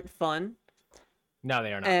aren't fun, No,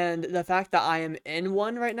 they are not. and the fact that I am in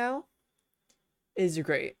one right now is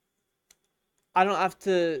great. I don't have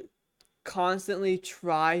to constantly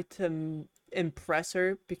try to impress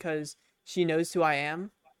her because she knows who I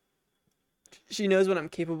am. She knows what I'm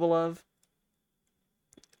capable of.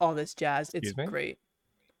 All this jazz. It's Excuse me. great.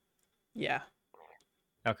 Yeah.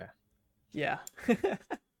 Okay. Yeah.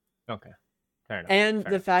 Okay. Fair enough. And Fair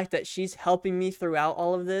the enough. fact that she's helping me throughout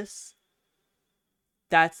all of this,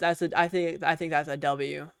 I think that's a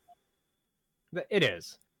W. It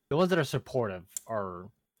is. The ones that are supportive are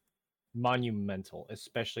monumental,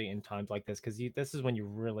 especially in times like this, because this is when you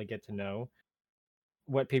really get to know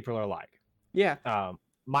what people are like. Yeah.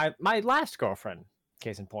 My last girlfriend,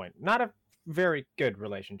 case in point, not a very good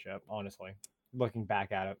relationship, honestly, looking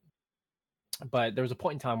back at it. But there was a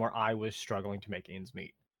point in time where I was struggling to make ends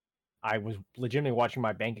meet. I was legitimately watching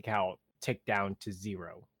my bank account tick down to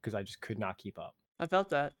 0 because I just could not keep up. I felt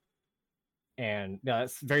that. And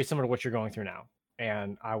that's very similar to what you're going through now.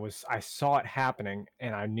 And I saw it happening,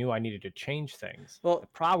 and I knew I needed to change things. The Well,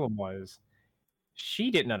 problem was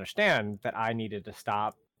she didn't understand that I needed to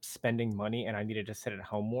stop spending money and I needed to sit at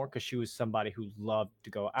home more because she was somebody who loved to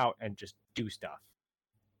go out and just do stuff.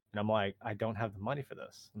 And I'm like, I don't have the money for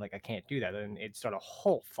this. I'm like, I can't do that. And it started a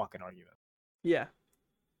whole fucking argument. yeah.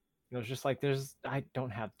 It was just like, I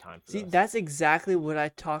don't have time for See, this. that's exactly what I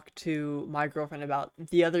talked to my girlfriend about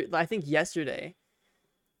I think yesterday.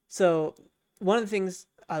 So, one of the things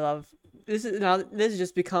I love, this has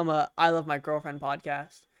just become a I love my girlfriend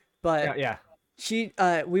podcast, Yeah, but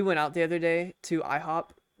yeah. we went out the other day to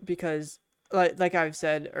IHOP because like I've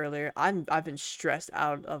said earlier, I've been stressed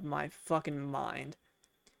out of my fucking mind.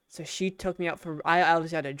 So she took me out for I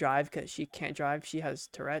obviously had to drive because she can't drive. She has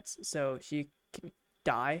Tourette's, so she can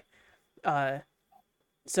die. Uh,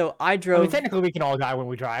 so I I mean, drove. technically, we can all die when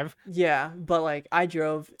we drive. Yeah, but like I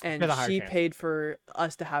drove There's and a higher she chance. paid for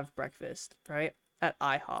us to have breakfast, right? At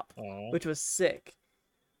IHOP, Oh. which was sick.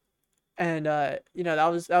 And that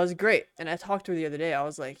was great. And I talked to her the other day. I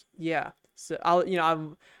was like, yeah. So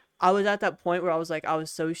I was at that point where I was like I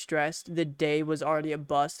was so stressed. The day was already a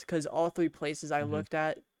bust cuz all 3 places I Mhm. looked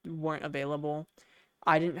at weren't available.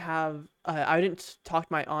 I didn't talk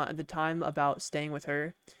to my aunt at the time about staying with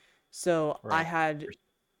her. So I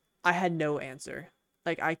Right. had no answer.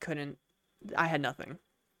 Like I had nothing.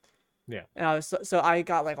 Yeah. And so I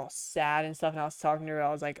got like all sad and stuff and I was talking to her. I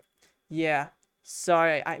was like, "Yeah,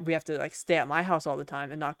 sorry. We have to like stay at my house all the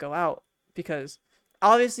time and not go out because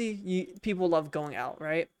obviously people love going out,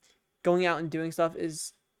 right? Going out and doing stuff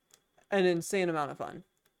is an insane amount of fun."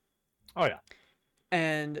 Oh yeah.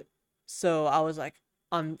 And so I was like,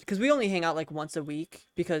 because we only hang out like once a week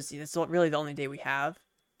because it's really the only day we have.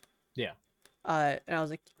 Yeah. And I was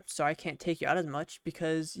like, sorry, I can't take you out as much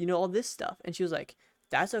because all this stuff. And she was like,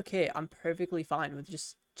 that's okay. I'm perfectly fine with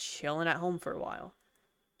just chilling at home for a while.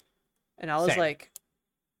 And I was Same. like,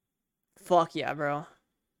 fuck yeah, bro.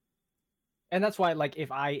 And that's why, like,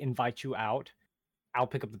 if I invite you out, I'll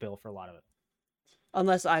pick up the bill for a lot of it.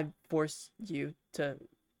 Unless I force you to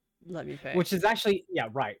let me pay. Which is actually, yeah,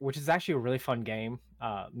 right. Which is actually a really fun game.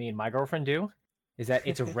 Me and my girlfriend do, is that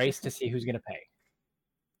it's a race to see who's gonna pay.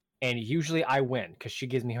 And usually I win because she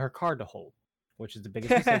gives me her card to hold, which is the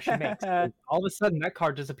biggest mistake she makes. All of a sudden that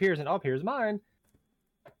card disappears and here's mine.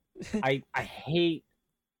 I hate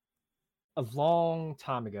a long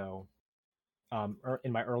time ago,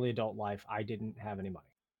 in my early adult life, I didn't have any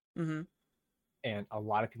money. Mm-hmm. And a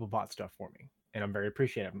lot of people bought stuff for me. And I'm very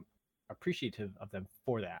appreciative of them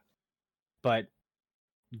for that. But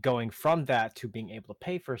going from that to being able to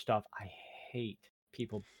pay for stuff, I hate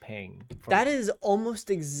people paying for That me. is almost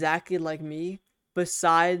exactly like me,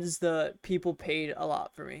 besides the people paid a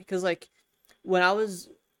lot for me. Because like when I was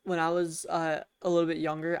a little bit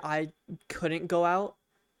younger, I couldn't go out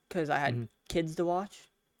because I had Mhm. kids to watch.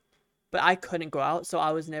 but I couldn't go out, so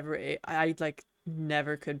I was never I like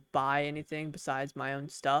never could buy anything besides my own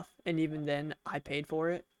stuff, and even then I paid for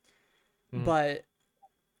it. Mhm. But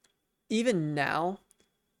even now,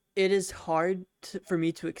 it is hard for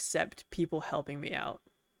me to accept people helping me out.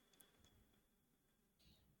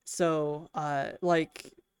 So,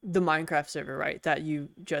 like the Minecraft server, right, that you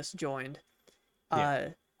just joined. Yeah. Uh,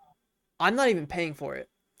 I'm not even paying for it.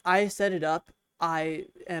 I set it up. I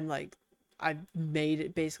am like, I made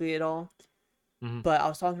it basically it all. Mhm. But I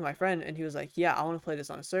was talking to my friend, and he was like, "Yeah, I want to play this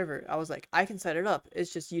on a server." I was like, "I can set it up.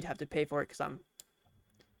 It's just you'd have to pay for it because I'm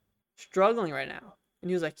struggling right now." And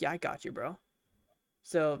he was like, "Yeah, I got you, bro."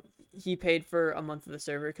 So he paid for a month of the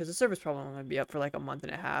server because the server's probably only gonna be up for like a month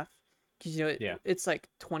and a half. Because Yeah. it's like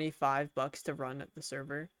 $25 to run the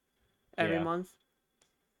server every Yeah. month.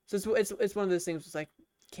 So it's one of those things. It's like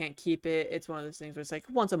can't keep it. It's one of those things where it's like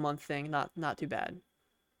once a month thing, not too bad,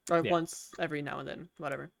 or Yeah. once every now and then,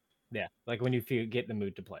 whatever. Yeah. Like when you feel get in the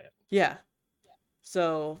mood to play it. Yeah.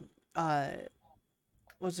 So, uh,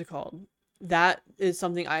 what's it called? That is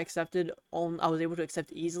something I accepted. I was able to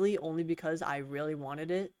accept easily only because I really wanted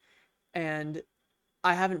it, and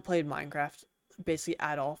I haven't played Minecraft basically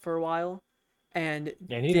at all for a while, and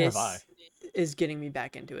Yeah. Neither have I. this is getting me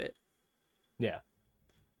back into it. Yeah.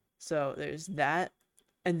 So there's that,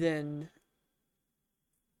 and then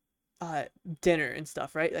dinner and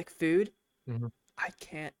stuff, right? Like food. Mhm. I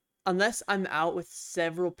can't unless I'm out with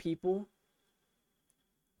several people.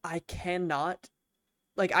 I cannot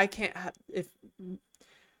like I can't have if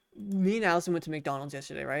me and Allison went to McDonald's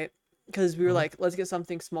yesterday, right? Because we were Mhm. like, let's get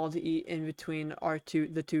something small to eat in between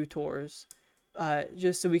the two tours,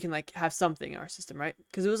 just so we can like have something in our system, right?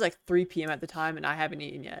 Because it was like 3 p.m. at the time, and I haven't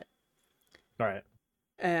eaten yet. All right.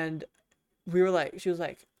 And we were like, she was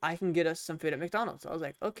like, I can get us some food at McDonald's. I was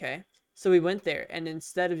like, okay. So we went there, and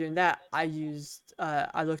instead of doing that, I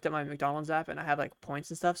looked at my McDonald's app, and I have like points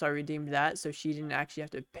and stuff, so I redeemed that, so she didn't actually have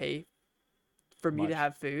to pay for me to Much.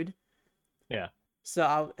 have food. Yeah.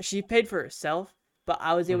 So she paid for herself, but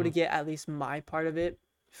I was able to Mhm. get at least my part of it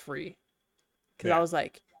free. Because I Yeah. was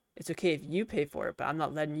like, it's okay if you pay for it, but I'm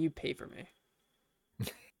not letting you pay for me.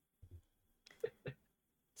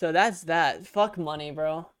 So that's that. Fuck money,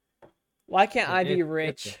 bro. Why can't I be It's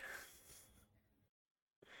rich?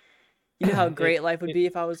 You know how great life would it be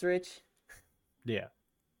if I was rich? yeah.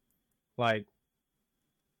 Like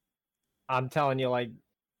I'm telling you, like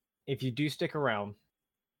if you do stick around,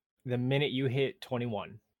 the minute you hit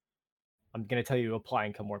 21, I'm gonna tell you to apply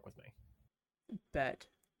and come work with me Bet.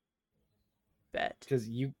 Bet. because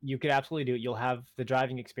you could absolutely do it. You'll have the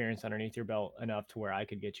driving experience underneath your belt enough to where I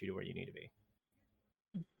could get you to where you need to be.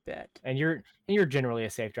 Bet. And you're generally a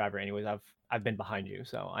safe driver, anyways. I've been behind you,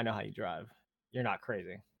 so I know how you drive. You're not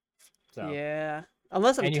crazy. So Yeah.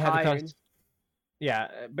 Unless I'm and you have tired.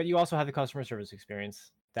 yeah, but you also have the customer service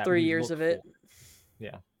experience that 3 years we of look it. for.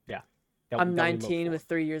 Yeah, yeah, that I'm that we look 19 for. with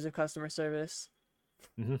 3 years of customer service.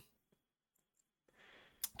 Hmm.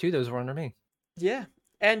 Two of those were under me. Yeah.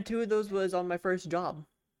 And two of those was on my first job.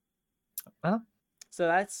 Huh?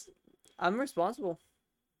 So I'm responsible.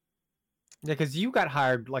 Yeah, because you got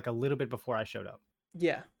hired like a little bit before I showed up.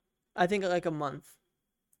 Yeah. I think like a month.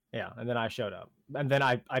 Yeah, and then I showed up, and then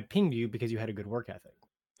I pinged you because you had a good work ethic.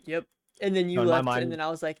 Yep. And then So you in my left, and mind, then I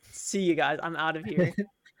was like, see you guys. I'm out of here.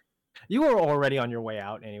 you were already on your way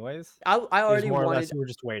out, anyways. I It was already more or less wanted, you were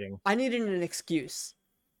just waiting. I needed an excuse.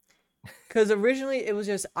 Because originally it was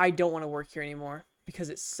just, I don't want to work here anymore because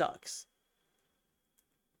it sucks.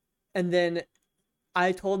 And then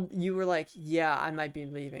I told you were like, yeah, I might be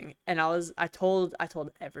leaving. And I told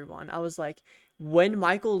everyone. I was like, when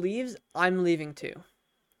Michael leaves, I'm leaving too.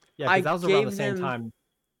 Yeah, because I that was around the gave same them, time.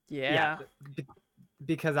 Yeah, yeah.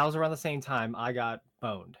 because that was around the same time I got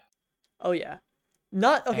boned. Oh yeah.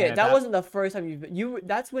 Not And okay, at that that, wasn't the first time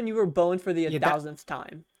that's when you were boned for the yeah, thousandth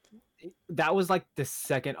time. that was like the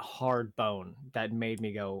second hard bone that made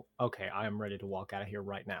me go, okay, I am ready to walk out of here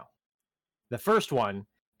right now. The first one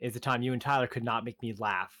is the time you and Tyler could not make me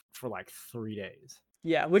laugh for like 3 days.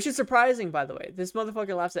 Yeah, which is surprising by the way. This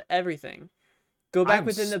motherfucker laughs at everything. Go back I'm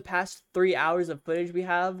within the past 3 hours of footage we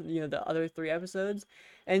have, the other 3 episodes,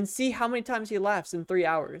 and see how many times he laughs in 3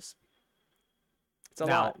 hours. It's a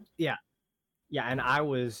now, lot. yeah, yeah, and I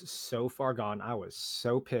was so far gone. I was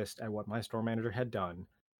so pissed at what my store manager had done.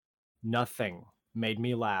 Nothing made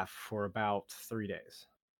me laugh for about 3 days.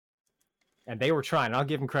 And they were trying. I'll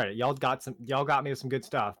give them credit. Y'all got me with some good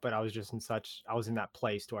stuff, but I was just I was in that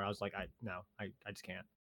place to where I was like, I just can't.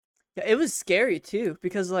 Yeah, it was scary too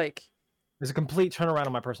because like There's a complete turnaround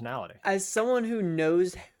on my personality. as someone who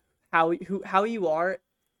knows how you are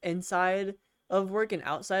inside of work and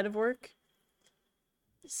outside of work,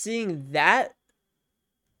 seeing that,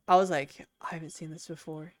 I was like, I haven't seen this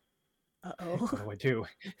before. Uh-oh. What do I do?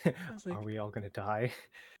 I was Are like, we all gonna die?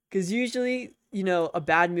 because usually, a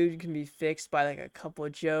bad mood can be fixed by like a couple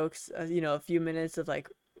of jokes, a few minutes of like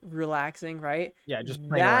relaxing, right? Yeah, just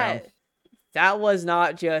playing around. That was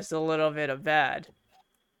not just a little bit of bad.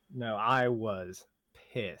 No, I was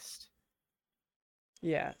pissed.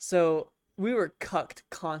 Yeah, so we were cucked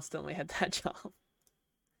constantly at that job.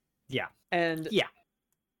 Yeah. And Yeah.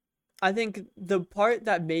 I think the part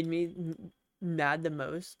that made me mad the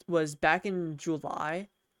most was back in July.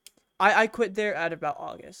 I quit there at about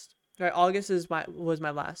August. Right, August was my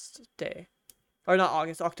last day, or not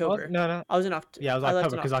August, Oh, October. no. I was in October. Yeah, it was I left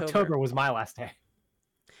October in because October, October was my last day.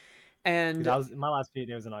 Because and I was my last few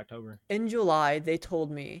days was in October. in July they told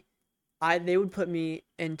me they would put me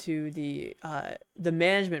into the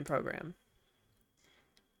management program.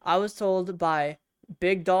 I was told by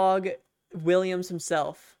Big Dog Williams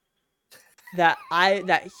himself that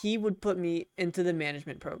he would put me into the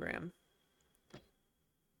management program.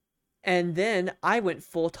 And then I went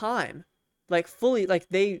full time. Like fully, like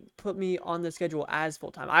they put me on the schedule as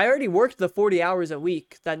full time. I already worked the 40 hours a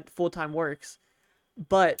week that full time works.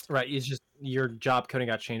 But Right, it's just your job coding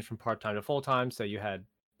got changed from part-time to full-time, so you had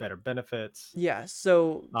better benefits. yeah,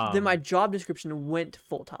 so then my Um, job description went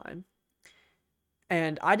full time.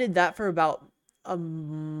 And I did that for about a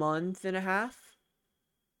month and a half.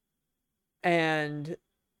 And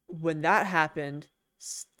when that happened,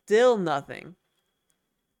 still nothing.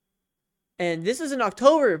 And this is in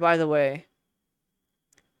October, by the way.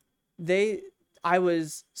 I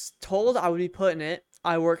was told I would be put in it.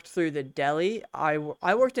 I worked through the deli. I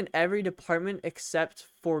worked in every department except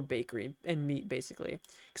for bakery and meat, basically.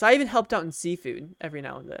 Because I even helped out in seafood every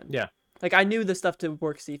now and then. yeah, Like, I knew the stuff to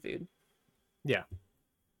work seafood. yeah.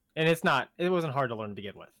 And it wasn't hard to learn to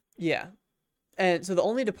begin with. Yeah. And so the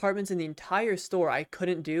only departments in the entire store I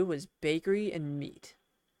couldn't do was bakery and meat.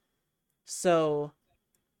 So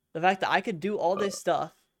the fact that I could do all this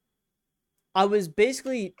stuff, I was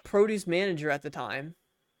basically produce manager at the time.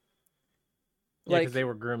 Yeah, because Like,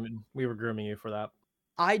 we were grooming you for that.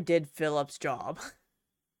 I did Philip's job.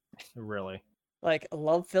 Really. Like, I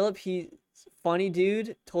love Philip. He's funny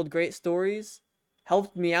dude, told great stories,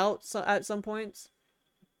 helped me out at some points,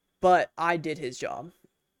 but I did his job.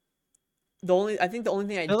 I think the only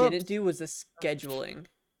thing I Philip's didn't do was the scheduling.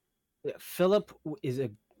 Philip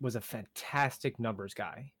was a fantastic numbers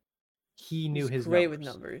guy. He knew He's his great with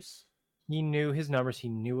numbers. numbers. He knew his numbers. He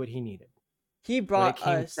knew what he needed. He When it brought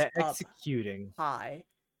came us to up executing, high.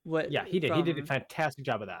 What yeah, he did. He did a from fantastic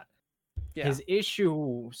job of that. yeah. His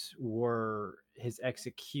issues were his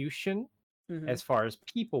execution Mm-hmm. as far as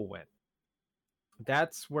people went.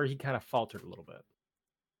 That's where he kind of faltered a little bit.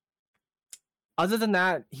 Other than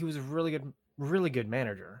that, he was a really good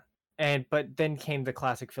manager. But then came the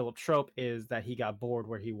classic Philip trope is that he got bored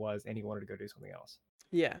where he was and he wanted to go do something else.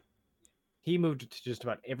 Yeah. He moved to just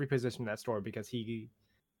about every position in that store because he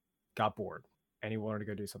got bored and he wanted to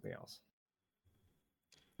go do something else.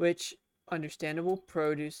 Which understandable.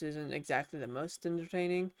 Produce isn't exactly the most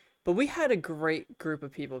entertaining, but we had a great group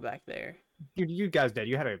of people back there. You guys did.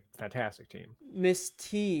 You had a fantastic team. Miss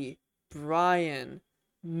T, Brian,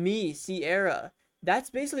 me, Sierra. That's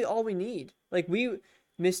basically all we need. Like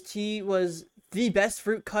Miss T was the best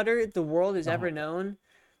fruit cutter the world has ever known.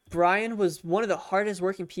 Brian was one of the hardest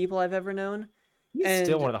working people I've ever known. He's and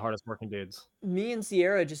still one of the hardest working dudes. Me and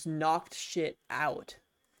Sierra just knocked shit out.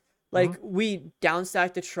 Like, we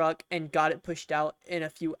downstacked the truck and got it pushed out in a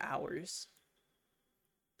few hours.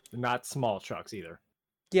 Not small trucks either.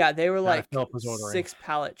 Yeah, they were Not like Philip was ordering. 6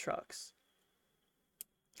 pallet trucks.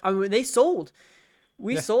 I mean, they sold.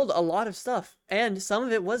 We sold a lot of stuff, and some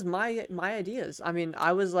of it was my ideas. I mean,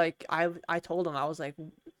 I was like, I told him, I was like,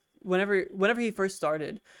 whenever he first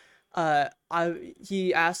started,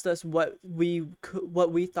 he asked us what we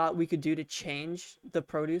thought we could do to change the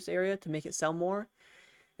produce area to make it sell more,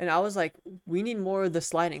 and I was like, we need more of the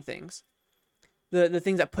sliding things, the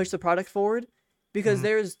things that push the product forward, because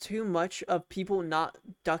there's too much of people not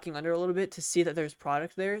ducking under a little bit to see that there's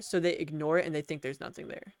product there, so they ignore it and they think there's nothing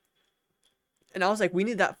there. And I was like, we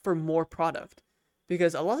need that for more product,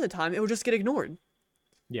 because a lot of the time it will just get ignored.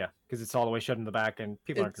 Yeah, because it's all the way shut in the back and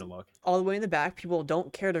people aren't going to look. All the way in the back, people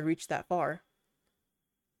don't care to reach that far.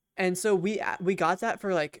 And so we got that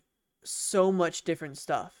for like so much different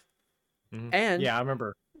stuff. And yeah, I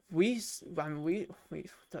remember. We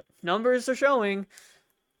the numbers are showing.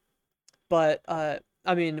 But I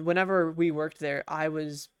mean, whenever we worked there, I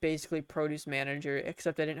was basically produce manager,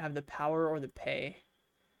 except I didn't have the power or the pay.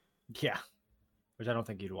 Yeah, which I don't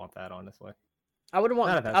think you'd want that, honestly. I would have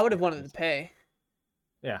wanted the pay.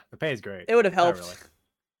 Yeah, the pay is great. It would have Not helped. really.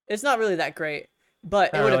 It's not really that great, but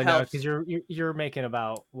it Not would have really, no, helped. because you're making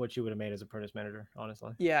about what you would have made as a apprentice manager,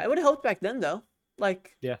 honestly. Yeah, it would have helped back then though.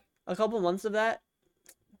 Like Yeah. a couple months of that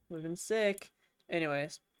would have been sick.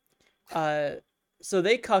 Anyways, uh, so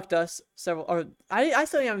they cucked us several. Or I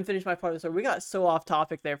still haven't finished my part of the story. We got so off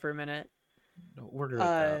topic there for a minute. We're good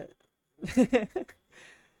at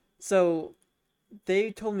So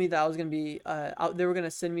they told me that I was gonna be they were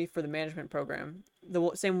gonna send me for the management program,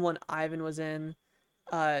 the same one Ivan was in,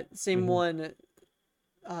 same Mhm. one,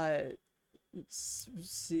 what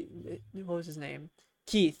was his name?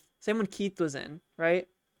 Keith. Same one Keith was in, right?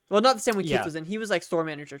 Well, not the same one Keith Yeah. was in. He was like store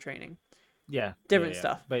manager training. Yeah. Different yeah.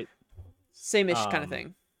 stuff. But Same-ish kind of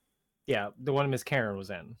thing. yeah, the one Miss Karen was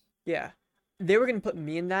in. Yeah. They were gonna put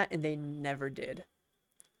me in that, and they never did.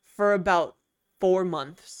 For about 4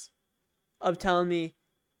 months of telling me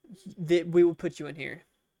that we will put you in here.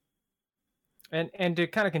 And to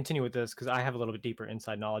kind of continue with this, because I have a little bit deeper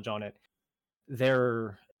inside knowledge on it,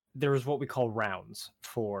 there's what we call rounds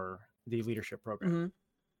for the leadership program. Mm-hmm.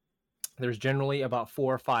 There's generally about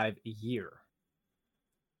 4 or 5 a year.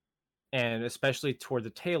 And especially toward the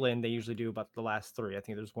tail end, they usually do about the last 3. I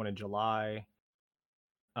think there's one in July,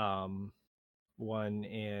 one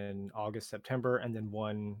in August, September, and then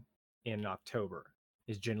one in October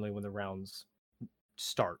is generally when the rounds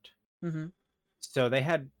start. Mm-hmm. So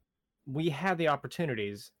we had the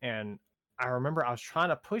opportunities, and I remember I was trying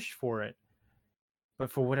to push for it,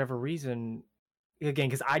 but for whatever reason, again,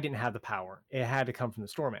 because I didn't have the power, it had to come from the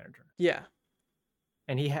store manager. Yeah.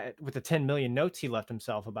 And he had, with the 10 million notes he left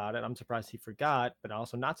himself about it, I'm surprised he forgot, but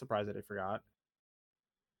also not surprised that he forgot.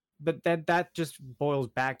 But that just boils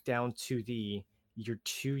back down to you're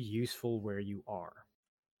too useful where you are.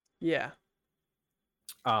 Yeah.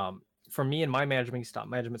 For me and my management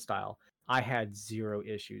style, I had 0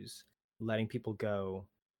 issues letting people go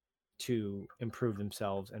to improve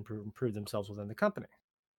themselves and improve themselves within the company,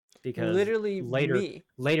 because Literally me.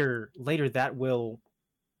 later that will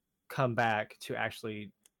come back to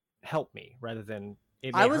actually help me, rather than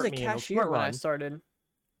it I may was hurt a me in the cashier short when I run. started,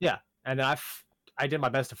 Yeah, and then I did my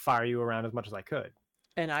best to fire you around as much as I could.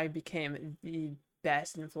 and I became the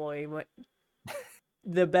best employee.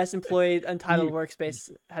 The best employee Untitled You Workspace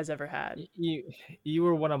has ever had. you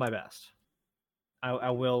were one of my best. I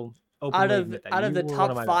will Out openly of admit that out of you the were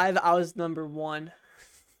one of top my 5, best. I was number 1.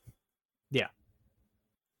 Yeah,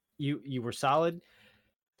 you were solid.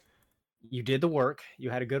 You did the work.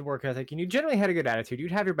 You had a good work ethic, and you generally had a good attitude.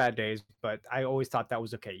 You'd have your bad days, but I always thought that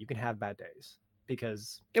was okay. You can have bad days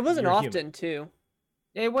because It wasn't you're human. often, too.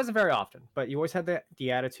 It wasn't very often, but you always had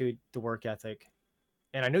the attitude, the work ethic.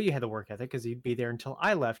 And I knew you had the work ethic because you'd be there until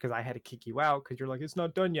I left, because I had to kick you out because you're like, it's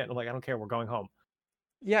not done yet. And I'm like, I don't care. We're going home.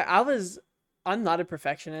 Yeah, I'm not a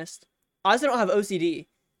perfectionist. I also don't have OCD,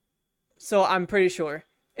 so I'm pretty sure.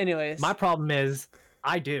 Anyways. My problem is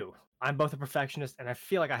I do. I'm both a perfectionist and I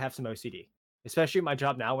feel like I have some OCD, especially at my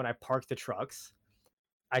job now. When I park the trucks,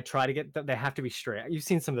 I try to get them. They have to be straight. You've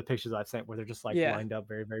seen some of the pictures I've sent where they're just like Yeah. lined up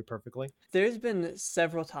very, very perfectly. There's been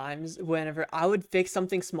several times whenever I would fix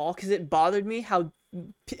something small because it bothered me how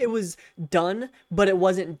it was done, but it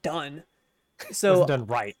wasn't done. So It wasn't done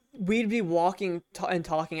right. we'd be walking and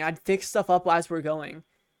talking. I'd fix stuff up as we're going.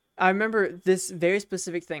 I remember this very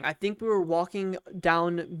specific thing. I think we were walking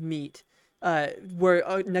down meat,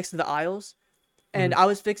 where next to the aisles, and I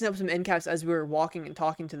was fixing up some end caps as we were walking and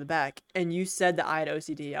talking to the back. And you said that I had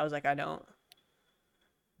OCD. I was like, I don't.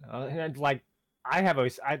 And like I have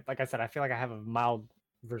like I said, I feel like I have a mild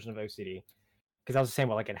version of OCD, because I was the same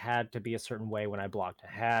way. Like, it had to be a certain way when I blocked. It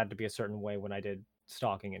had to be a certain way when I did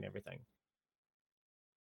stalking and everything.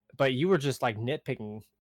 But you were just like nitpicking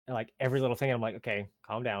like every little thing. And I'm like, okay,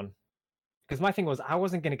 calm down. Because my thing was, I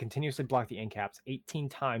wasn't going to continuously block the end caps 18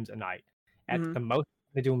 times a night. At the most,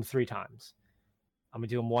 I'm going to do them 3 times. I'm going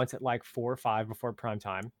to do them once at like 4 or 5 before prime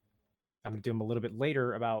time. I'm going to do them a little bit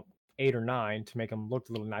later, about 8 or 9, to make them look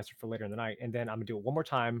a little nicer for later in the night. And then I'm going to do it one more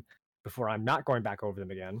time before I'm not going back over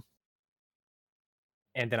them again.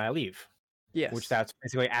 And then I leave. Yes. Which that's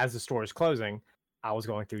basically, as the store is closing, I was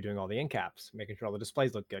going through doing all the end caps, making sure all the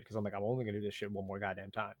displays look good, because I'm like, I'm only going to do this shit one more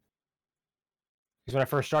goddamn time. Because when I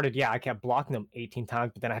first started, yeah, I kept blocking them 18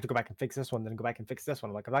 times, but then I had to go back and fix this one, then go back and fix this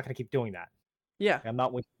one. I'm like, I'm not going to keep doing that. Yeah. Like, I'm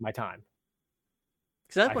not wasting my time.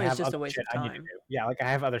 Because at that point, it's just a waste of time. Yeah, like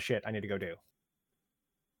I have other shit I need to go do.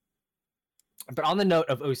 But on the note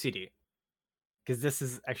of OCD, because this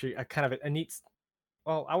is actually a kind of a neat,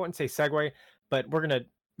 well, I wouldn't say segue, but we're going to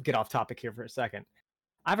get off topic here for a second.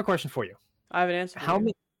 I have a question for you. I have an answer for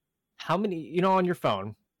you. How many, you know, on your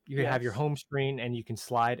phone, you can have your home screen and you can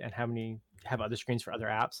slide and have other screens for other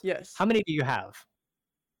apps. Yes. How many do you have?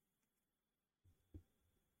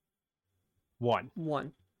 One.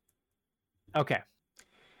 One. Okay.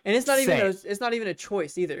 And it's not Same. it's not even a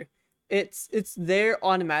choice either. It's there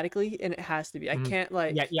automatically, and it has to be. I Mhm. can't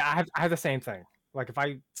Yeah. I have the same thing. Like if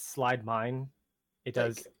I slide mine, it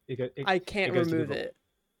like does. It I can't goes to remove Google. it.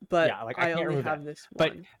 But Yeah, like I I can't only remove have that. this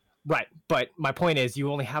But one. right, but my point is,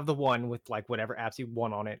 you only have the one with like whatever apps you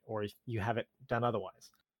want on it, or you have it done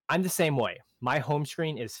otherwise. I'm the same way. My home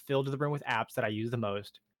screen is filled to the brim with apps that I use the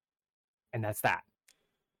most, and that's that.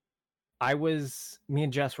 Me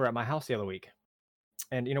and Jess were at my house the other week,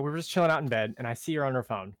 and we were just chilling out in bed, and I see her on her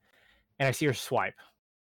phone, and I see her swipe,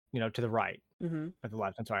 to the right, Mm-hmm. or the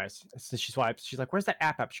left. I'm sorry. So she swipes. She's like, "Where's that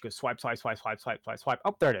app?" She goes, "Swipe, swipe, swipe, swipe, swipe, swipe, swipe."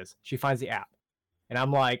 Oh, there it is. She finds the app, and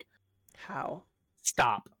I'm like, How?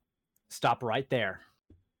 "Stop, stop right there.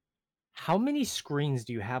 How many screens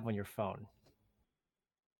do you have on your phone?"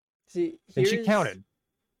 See, Then she counted.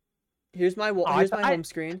 here's my Oh, here's my home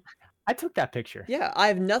screen. I took that picture. Yeah, I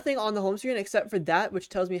have nothing on the home screen except for that, which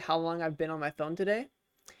tells me how long I've been on my phone today.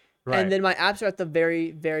 And Right. then my apps are at the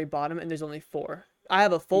very, very bottom, and there's only 4. I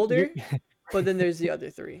have a You're, folder, but then there's the other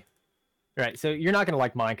 3. right. So you're not gonna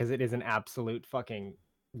like mine because it is an absolute fucking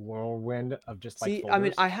whirlwind of just like See, I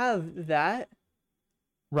mean, folders. I have that,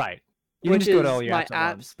 Right. You can which just go to all is your my apps at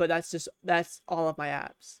apps, once. but that's all of my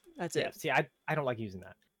apps. That's Yeah. it. See, I don't like using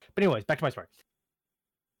that. But anyways, back to my story.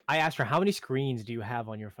 I asked her, how many screens do you have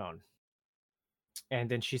on your phone? And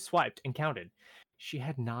then she swiped and counted. She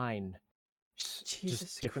had 9. Just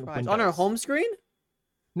Jesus different Christ. On our windows. home screen?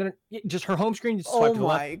 No, just her home screen. Just Oh swipe to the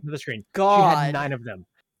left my of the screen. She had God. 9 of them.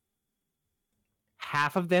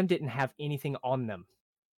 Half of them didn't have anything on them.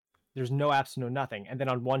 There's no apps, no nothing. And then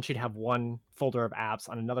on one, she'd have one folder of apps.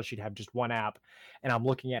 On another, she'd have just one app. And I'm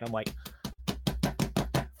looking at it, I'm like,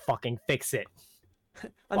 fucking fix it.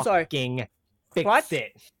 I'm sorry. Fucking fix What?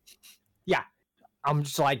 it. Yeah. I'm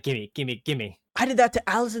just like, gimme. I did that to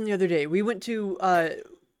Allison the other day. We went to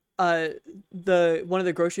the one of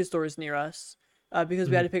the grocery stores near us because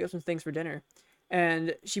we had to pick up some things for dinner,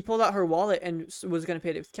 and she pulled out her wallet and was gonna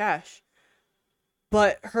pay it with cash.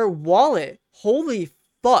 But her wallet, holy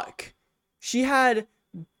fuck, she had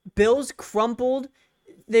bills crumpled.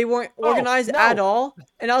 They weren't organized at all.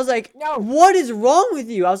 And I was like, No. what is wrong with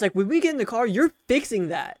you? I was like, when we get in the car, you're fixing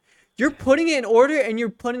that. You're putting it in order and you're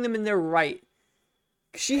putting them in there right.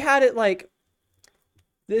 She had it like,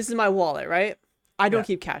 this is my wallet, right? I don't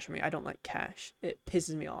keep cash for me. I don't like cash. It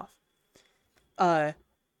pisses me off. But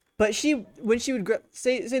when she would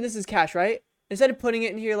say this is cash, right? Instead of putting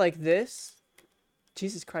it in here like this,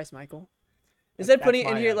 Jesus Christ, Michael. Instead of putting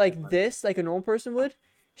it in here like this, like a normal person would,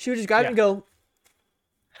 she would just grab it and go,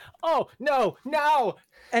 "Oh, no.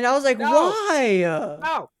 And I was like, why?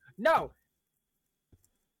 No.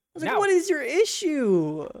 I was like, what is your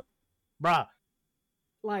issue? Bruh.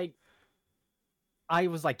 Like, I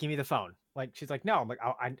was like, give me the phone. Like, she's like, no. I'm like,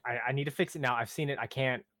 I need to fix it now. I've seen it. I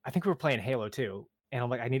can't. I think we were playing Halo 2. And I'm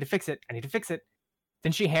like, I need to fix it.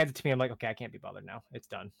 Then she hands it to me. I'm like, okay, I can't be bothered now. It's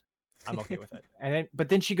done. I'm okay with it. But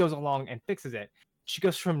then she goes along and fixes it. She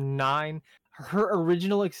goes from 9. Her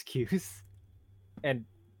original excuse, and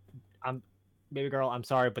baby girl, I'm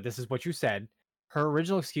sorry, but this is what you said. Her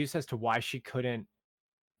original excuse as to why she couldn't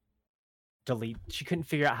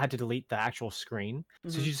figure out how to delete the actual screen.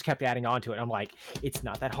 So she just kept adding on to it. I'm like, it's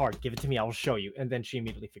not that hard. Give it to me. I will show you. And then she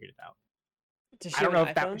immediately figured it out. Does she I don't have know an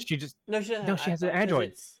if iPhone? that she just No, she doesn't no, have she has an an iPhone,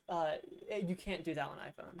 'cause Android. you can't do that on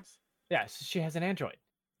iPhones. Yeah, so she has an Android.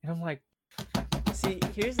 And I'm like, See,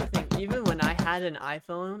 here's the thing. Even when I had an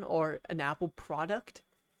iPhone or an Apple product,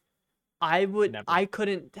 I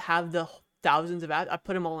couldn't have the thousands of apps. I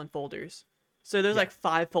put them all in folders. So there's like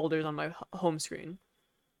 5 folders on my home screen.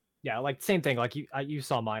 Yeah, like same thing. Like you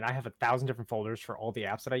saw mine. I have 1,000 different folders for all the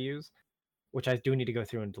apps that I use, which I do need to go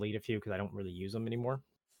through and delete a few because I don't really use them anymore.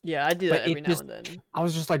 Yeah, I do that every now and then. I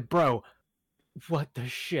was just like, bro, what the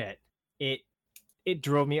shit? It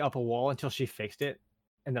drove me up a wall until she fixed it.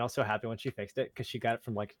 And then I was so happy when she fixed it because she got it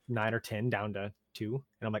from like 9 or 10 down to 2.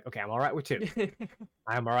 And I'm like, okay, I'm all right with 2.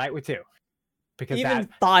 I'm all right with 2. Because even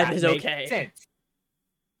 5 that is makes okay. Sense.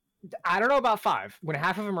 I don't know about 5. When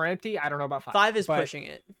half of them are empty, I don't know about 5. 5 is pushing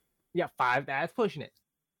it. Yeah, 5, that's pushing it.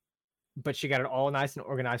 But she got it all nice and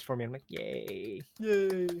organized for me. I'm like, yay.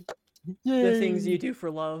 The things you do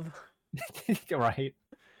for love. Right.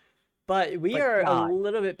 But we are a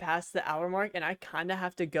little bit past the hour mark, and I kind of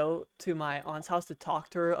have to go to my aunt's house to talk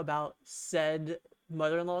to her about said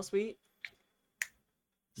mother-in-law suite.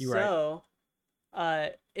 So,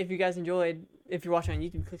 if you guys enjoyed, if you're watching on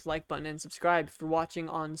YouTube, click the like button and subscribe. If you're watching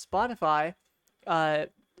on Spotify,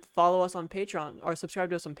 follow us on Patreon or subscribe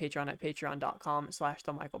to us on Patreon at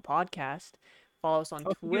patreon.com/TheMichaelPodcast. Follow us on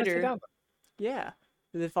Twitter. Yeah.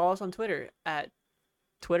 Then follow us on Twitter at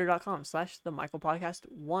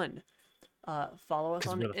twitter.com/TheMichaelPodcast1. Follow us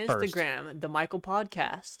 'Cause on we're the first. Instagram, The Michael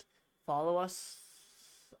Podcast. Follow us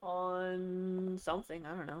on something,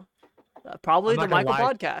 I don't know. Probably I'm The not gonna Michael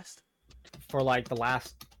lie. Podcast. For like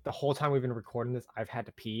the whole time we've been recording this, I've had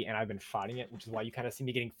to pee and I've been fighting it, which is why you kind of see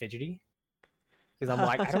me getting fidgety. Because I'm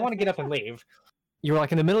like, I don't want to get up and leave. You were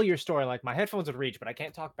like in the middle of your story, like my headphones would reach, but I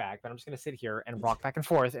can't talk back. But I'm just gonna sit here and rock back and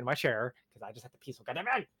forth in my chair because I just have to pee. So goddamn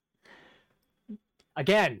it!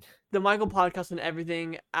 Again. The Michael Podcast and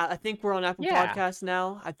everything. I think we're on Apple Yeah. Podcasts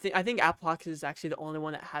now. I think Apple Podcasts is actually the only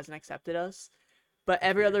one that hasn't accepted us. But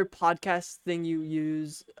every other podcast thing you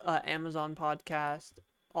use, Amazon Podcast,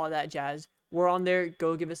 all that jazz, we're on there.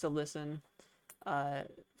 Go give us a listen.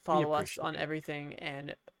 Follow us on everything,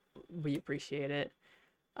 and we appreciate it.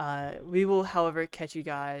 We will, however, catch you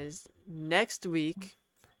guys next week.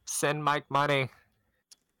 Send Mike money.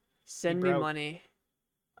 Send me money.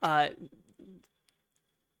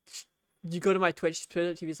 You go to my Twitch,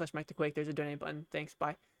 Twitter.tv/MikeTheQuake. There's a donate button. Thanks.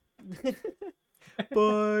 Bye.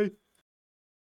 Bye.